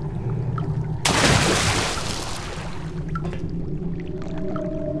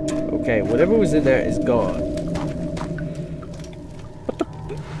 Okay, whatever was in there is gone. What the...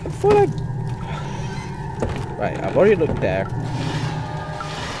 I thought I... Right, I've already looked there.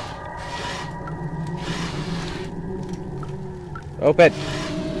 Open.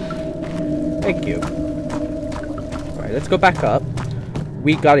 Thank you. Alright, let's go back up.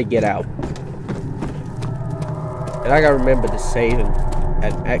 We gotta get out. And I gotta remember the saving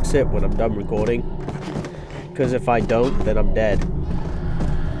and exit when I'm done recording. Because if I don't, then I'm dead.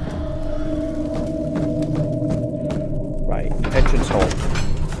 Right, entrance hall.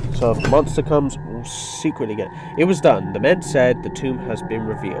 So if the monster comes, we'll secretly get... It was done. The men said the tomb has been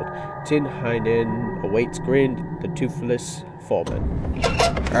revealed. Tin Heinen awaits Grin, the toothless foreman.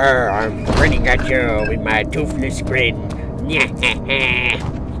 I'm grinning at you with my toothless grin.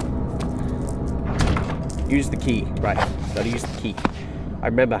 Use the key. Right, gotta use the key. I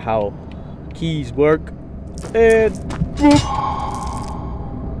remember how keys work. And...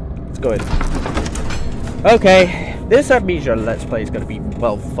 Let's go in. Okay. This Amnesia Let's Play is going to be,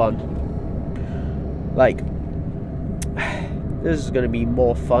 well, fun. Like, this is going to be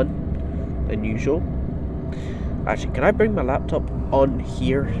more fun than usual. Actually, can I bring my laptop on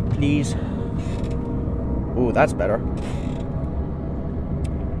here, please? Ooh, that's better.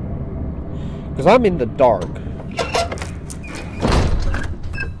 Because I'm in the dark.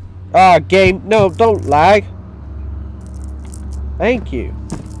 Ah, game. No, don't lag. Thank you.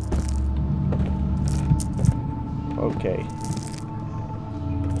 Okay.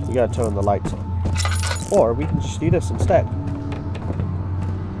 We gotta turn the lights on. Or we can just do this instead.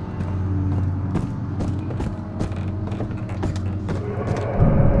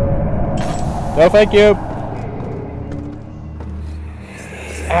 No, thank you.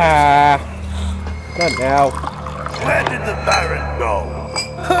 Ah. Not now. Where did the Baron go?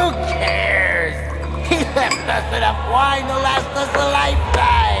 Who cares? He left us enough wine to last us a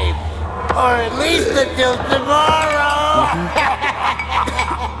lifetime. Or at least until tomorrow.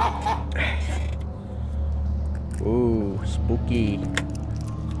 Ooh, spooky.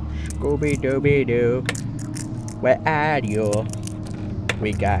 Scooby-Dooby-Doo. Where are you?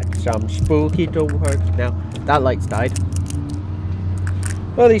 We got some spooky doors now. That light's died.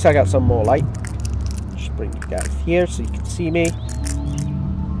 Well, at least I got some more light. Just bring you guys here so you can see me.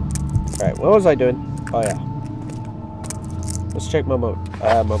 Alright, what was I doing? Oh, yeah. Let's check my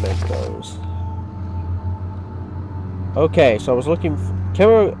mementos. Okay, so I was looking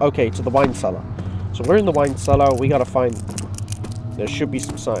for... Okay, to the wine cellar. So we're in the wine cellar. We gotta find... There should be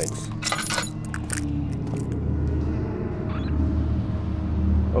some signs.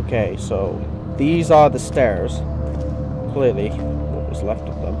 Okay, so... These are the stairs. Clearly, what was left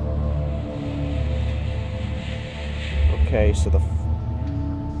of them. Okay, so the...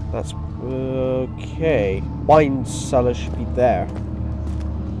 That's... Okay. Wine cellar should be there.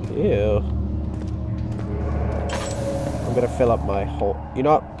 Ew. I'm gonna fill up my whole... You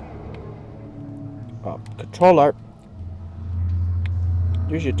know what? Controller.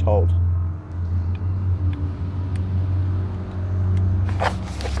 Do as you're told.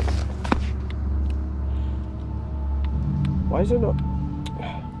 Why is it not...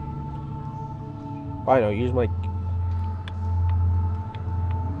 Fine, I'll use my...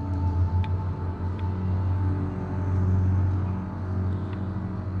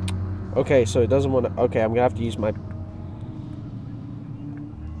 Okay, so it doesn't want to... Okay, I'm gonna have to use my...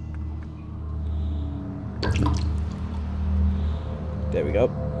 There we go.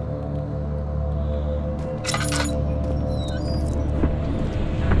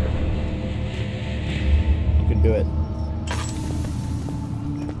 You can do it.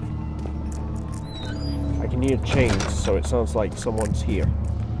 I can hear chains, so it sounds like someone's here.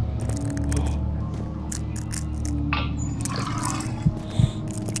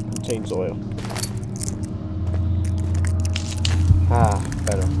 Contains oil. Ah,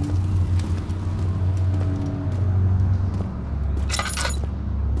 better.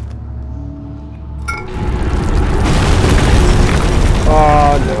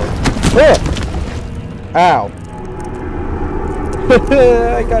 Oh no. Ow.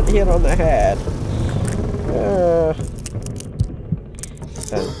 I got hit on the head.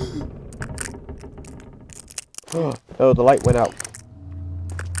 Oh, the light went out.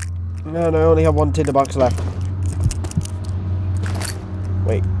 No, I only have one tinderbox left.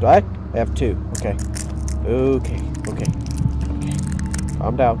 Wait, do I? I have two. Okay. Okay.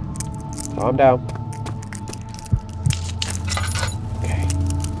 Calm down. Calm down. Okay.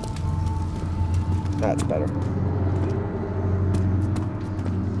 That's better.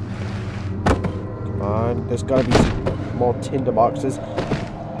 Come on. There's gotta be some more tinderboxes.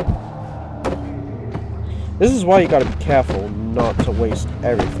 This is why you gotta be careful not to waste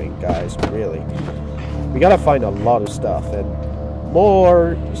everything, guys, really. We gotta find a lot of stuff, and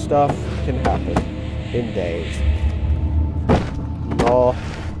more stuff can happen in days. No.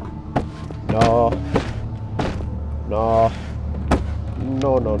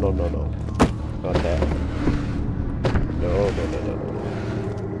 Not that. No.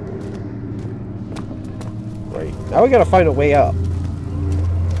 Right, now we gotta find a way up.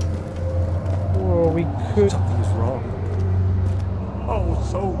 Something is wrong. Oh,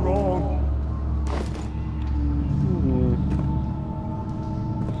 so wrong.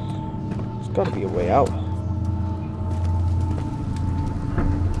 There's got to be a way out.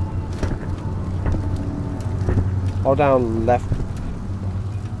 All down left.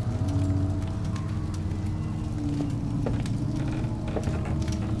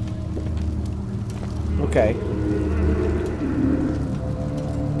 Okay.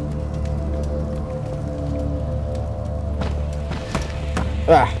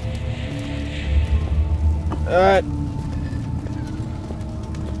 Ah.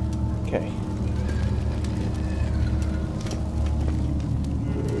 Okay.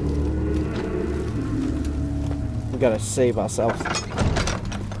 We gotta save ourselves.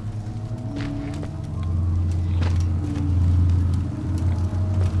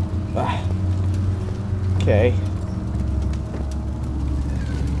 Ah. Okay.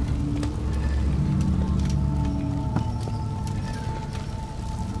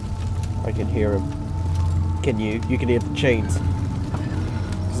 I can hear him. Can you? You can hear the chains.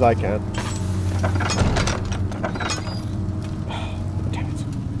 Because I can. Damn it.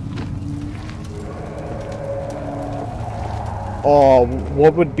 Oh,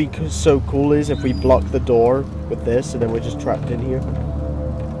 what would be so cool is if we block the door with this and then we're just trapped in here.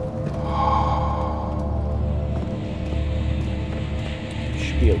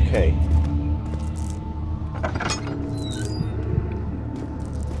 Should be okay.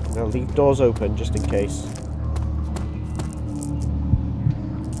 Now leave doors open just in case.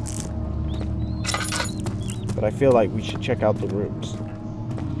 But I feel like we should check out the rooms.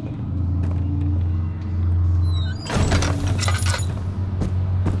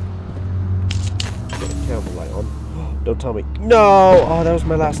 Get a candle light on. Don't tell me. No! Oh, that was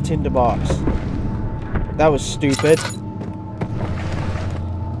my last tinderbox. That was stupid.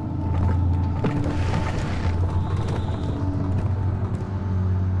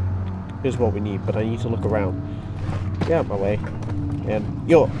 Here's what we need, but I need to look around. Get out of my way. And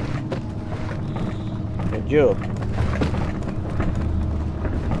you. And you.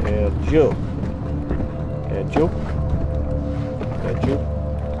 And you. And you. And you.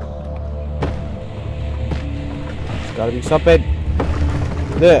 There's gotta be something.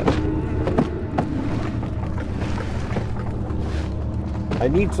 There. I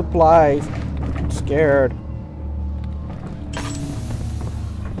need supplies. I'm scared.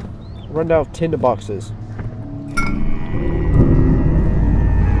 Run down tinder boxes.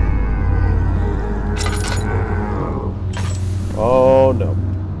 Oh no.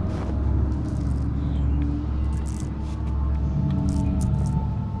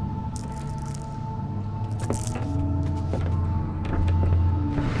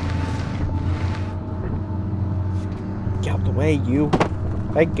 Get out the way, you.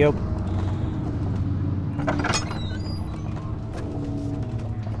 Thank you.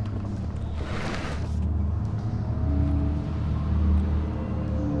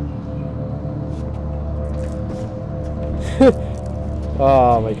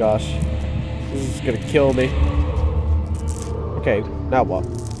 Oh my gosh. This is gonna kill me. Okay, now what?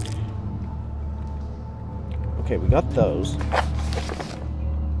 Okay, we got those.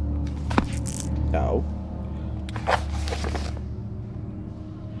 No.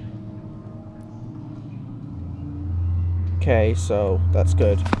 Okay, so that's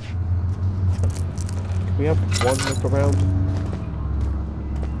good. Can we have one look around?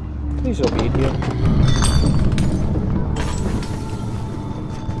 Please don't be in here.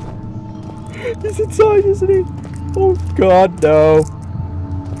 He's inside, isn't he? Oh god, no.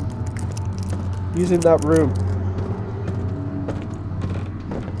 He's in that room.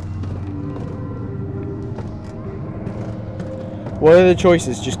 What are the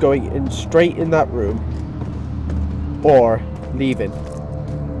choices? Just going in straight in that room or leaving?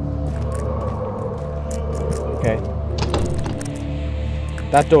 Okay.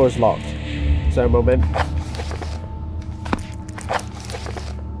 That door is locked. So, a moment.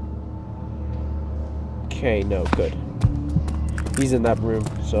 Okay, no, good. He's in that room,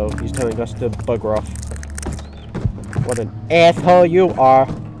 so he's telling us to bugger off. What an asshole you are.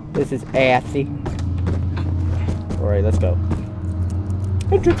 This is assy. Alright, let's go.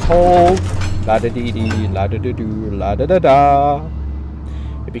 Entrance hole. La-da-dee-dee, la-da-da-doo, la-da-da-da.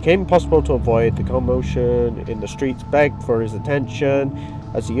 It became impossible to avoid. The commotion in the streets begged for his attention.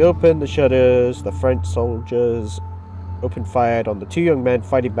 As he opened the shutters, the French soldiers opened fire on the two young men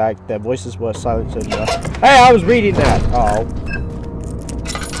fighting back. Their voices were silenced. Hey, I was reading that! Oh.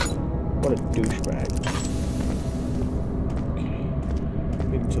 What a douchebag.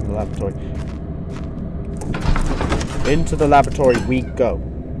 Okay. Into the laboratory. Into the laboratory we go.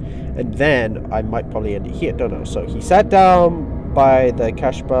 And then I might probably end it here. Don't know. So he sat down by the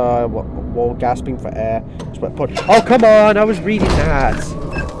cash bar wall, gasping for air. Oh, come on! I was reading that.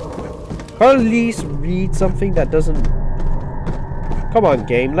 Or at least read something that doesn't... Come on,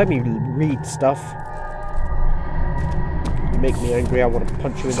 game. Let me read stuff. You make me angry. I want to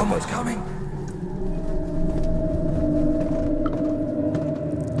punch you in the face. Someone's coming.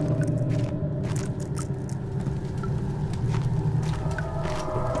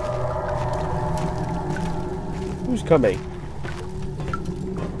 Who's coming?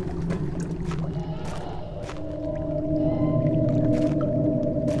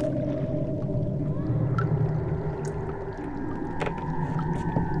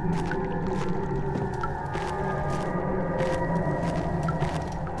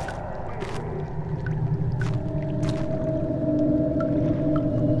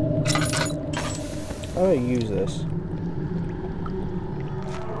 How do I use this?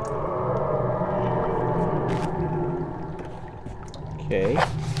 Okay.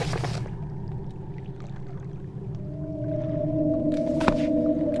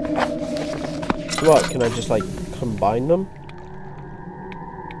 What, can I just like combine them?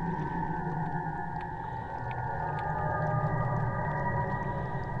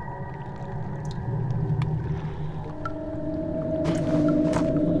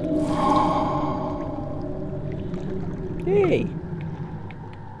 Hey.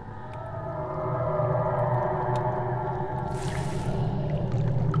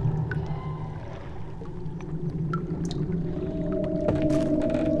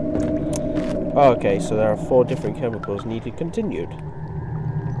 Okay, so there are 4 different chemicals needed continued.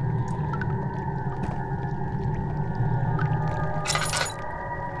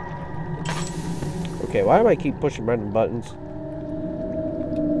 Okay, why do I keep pushing random buttons?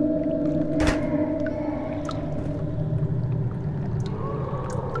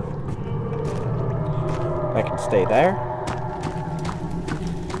 I can stay there.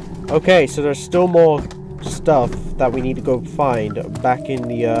 Okay, so there's still more stuff that we need to go find back in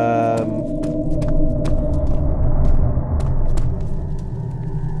the, I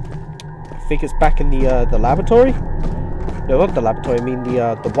think it's back in the laboratory? No, not the laboratory, I mean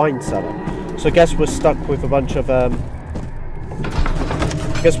the wine cellar. So I guess we're stuck with a bunch of, I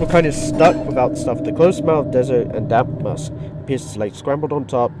guess we're kind of stuck without stuff. The close smell of desert and damp musk appears like scrambled on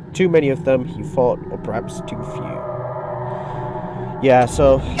top. Too many of them, he thought, or perhaps too few. Yeah,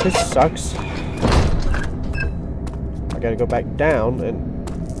 so this sucks. I gotta go back down, and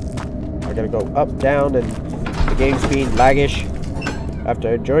I gotta go up, down, and the game's being laggish.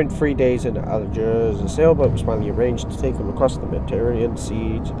 After enduring 3 days in Algiers, a sailboat was finally arranged to take them across the Mediterranean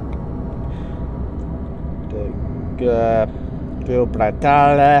Sea to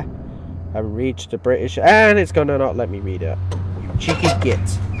Gibraltar. Have reached the British, and it's gonna not let me read it. You cheeky git.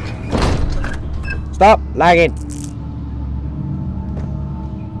 Stop lagging.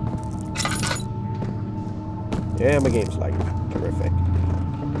 Yeah, my game's lagging. Terrific.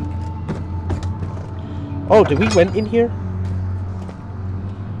 Oh, did we went in here?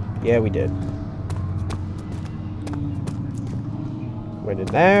 Yeah, we did. Went in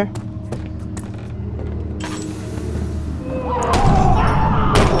there.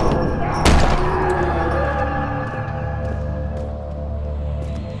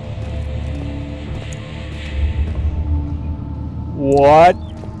 What?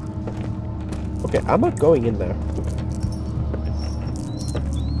 Okay, I'm not going in there.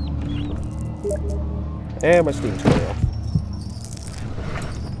 And my Steam's going off.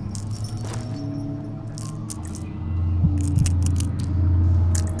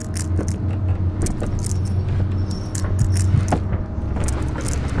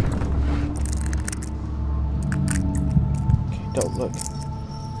 Okay, don't look.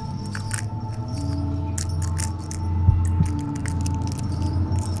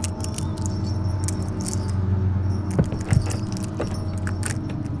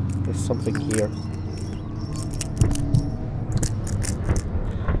 There's something here.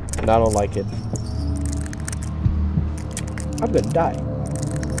 And I don't like it. I'm gonna die.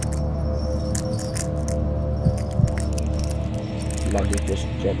 Let me just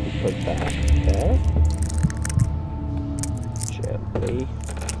gently put that there. Gently.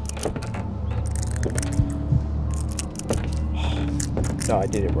 No, I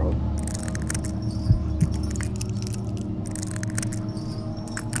did it wrong.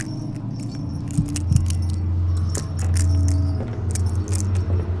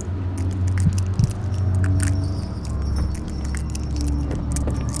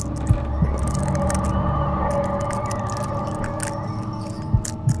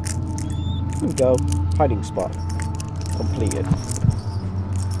 Here we go. Hiding spot. Completed.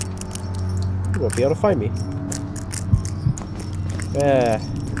 You won't be able to find me. Yeah.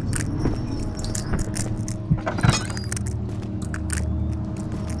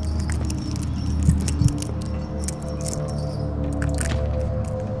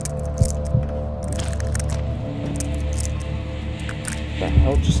 What the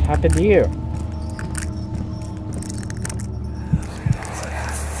hell just happened here?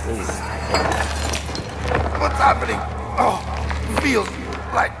 What's happening? Oh, feels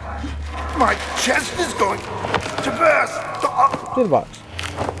like my chest is going to burst. To the box.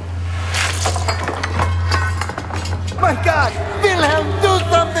 My God! Wilhelm, do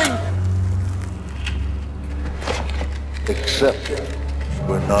something! Accept it.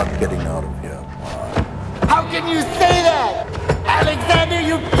 We're not getting out of here. How can you say that? Alexander,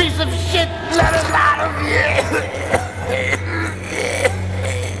 you piece of shit! Let us out of here!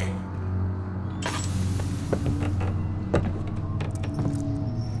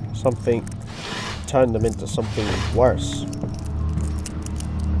 Something turned them into something worse.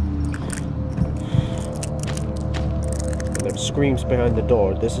 And there were screams behind the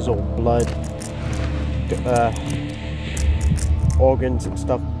door. This is all blood, organs and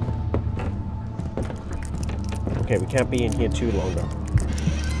stuff. Okay, we can't be in here too longer.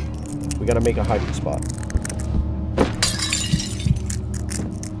 We gotta make a hiding spot.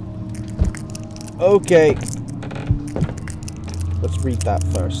 Okay. Let's read that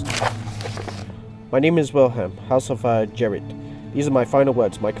first. My name is Wilhelm, House of Gerrit. These are my final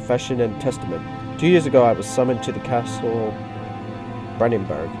words, my confession and testament. 2 years ago, I was summoned to the castle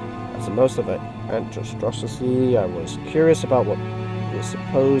Brandenburg. As in most of it, atrocity, I was curious about what the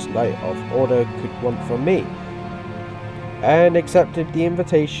supposed Knight of Order could want from me, and accepted the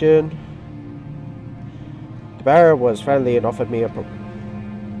invitation. The bearer was friendly and offered me a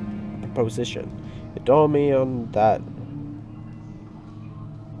proposition. It dawned me on that.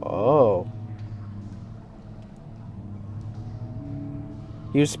 Oh.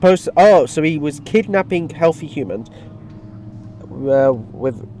 He was supposed to. Oh, so he was kidnapping healthy humans.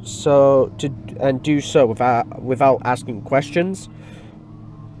 Do so without asking questions.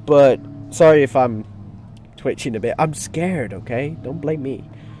 But sorry if I'm twitching a bit. I'm scared. Okay, don't blame me.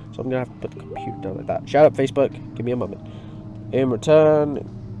 So I'm gonna have to put the computer down like that. Shout out Facebook. Give me a moment. In return,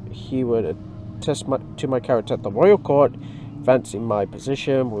 he would attest to my character at the royal court. Advancing my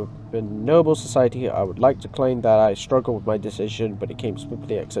position within noble society, I would like to claim that I struggled with my decision, but it came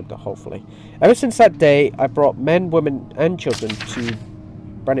swiftly accepted, hopefully. Ever since that day, I brought men, women, and children to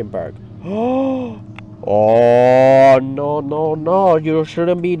Brandenburg. Oh, no, you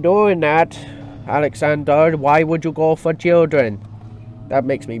shouldn't be doing that, Alexander. Why would you go for children? That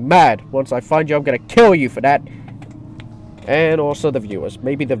makes me mad. Once I find you, I'm gonna kill you for that. And also the viewers.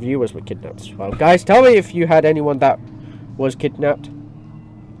 Maybe the viewers were kidnapped as well. Guys, tell me if you had anyone that was kidnapped.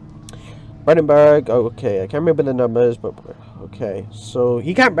 Brandenburg. Oh, okay, I can't remember the numbers, but okay. So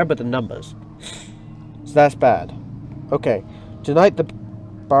he can't remember the numbers. So that's bad. Okay. Tonight the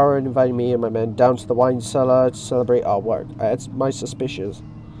Baron invited me and my men down to the wine cellar to celebrate our work. I had my suspicions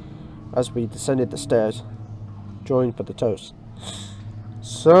as we descended the stairs, joined for the toast.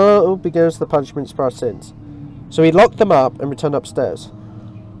 So begins the punishments for our sins. So he locked them up and returned upstairs.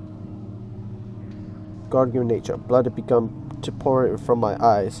 God-given nature. Blood had begun to pour from my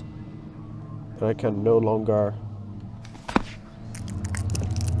eyes, and I can no longer.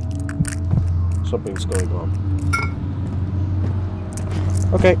 Something's going on.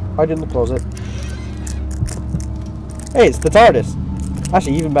 Okay, hide in the closet. Hey, it's the TARDIS.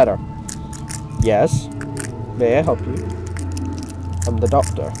 Actually, even better. Yes. May I help you? I'm the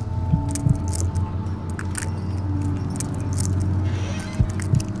doctor.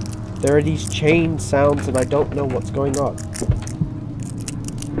 There are these chain sounds and I don't know what's going on.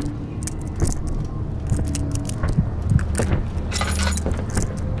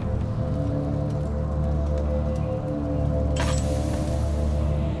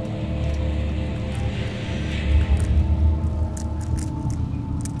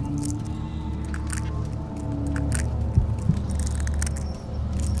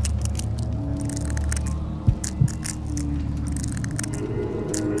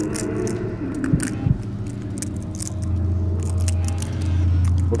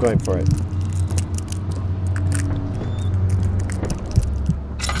 We're going for it.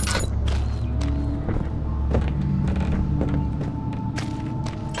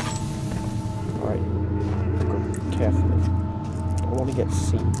 Alright. Go carefully. I don't want to get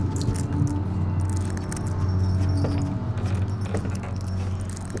seen.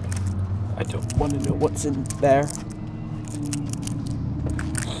 I don't want to know what's in there.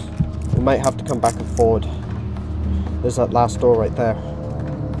 We might have to come back and forward. There's that last door right there.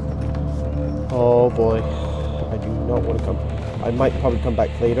 Oh boy. I do not want to come. I might probably come back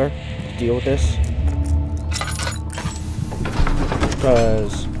later to deal with this.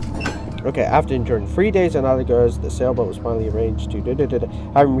 Because... Okay, after enduring 3 days and alligators, the sailboat was finally arranged to...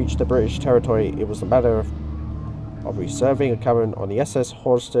 Having reached the British territory, it was a matter of reserving a cabin on the SS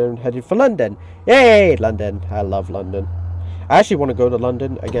Horston, headed for London. Yay! London. I love London. I actually want to go to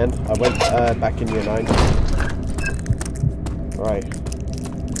London again. I went back in year 9. Alright.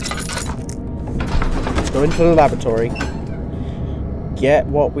 Let's go into the laboratory. Get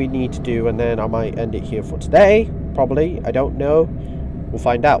what we need to do, and then I might end it here for today. Probably. I don't know. We'll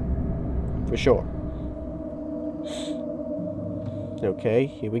find out. For sure. Okay,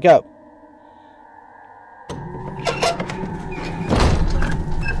 here we go.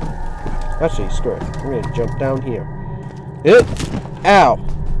 Actually, screw it. I'm gonna jump down here. Ow!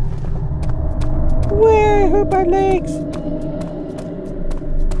 Where hurt my legs?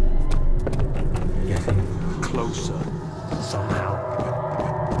 Getting closer somehow.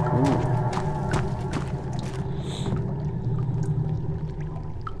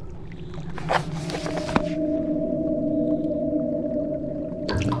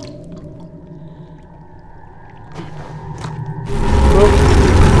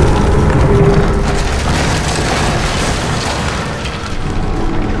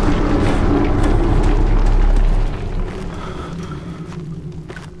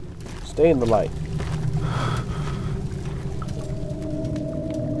 Stay in the light.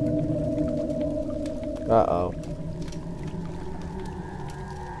 Uh-oh.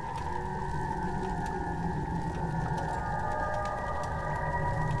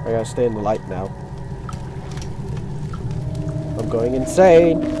 I gotta stay in the light now. I'm going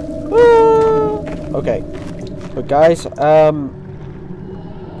insane. Ah! Okay. But guys, hold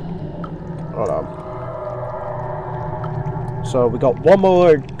on. So we got one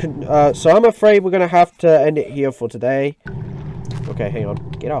more, so I'm afraid we're going to have to end it here for today. Okay, hang on.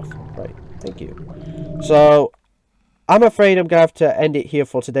 Get off. Right, thank you. So, I'm afraid I'm going to have to end it here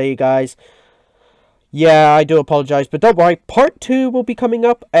for today, you guys. Yeah, I do apologize, but don't worry. Part 2 will be coming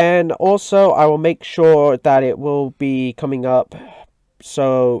up, and also I will make sure that it will be coming up.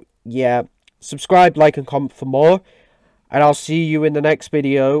 So, yeah, subscribe, like, and comment for more. And I'll see you in the next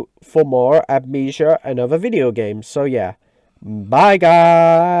video for more Amnesia and other video games. So, yeah. Bye,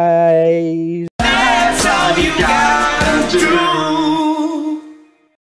 guys. That's all you gotta do.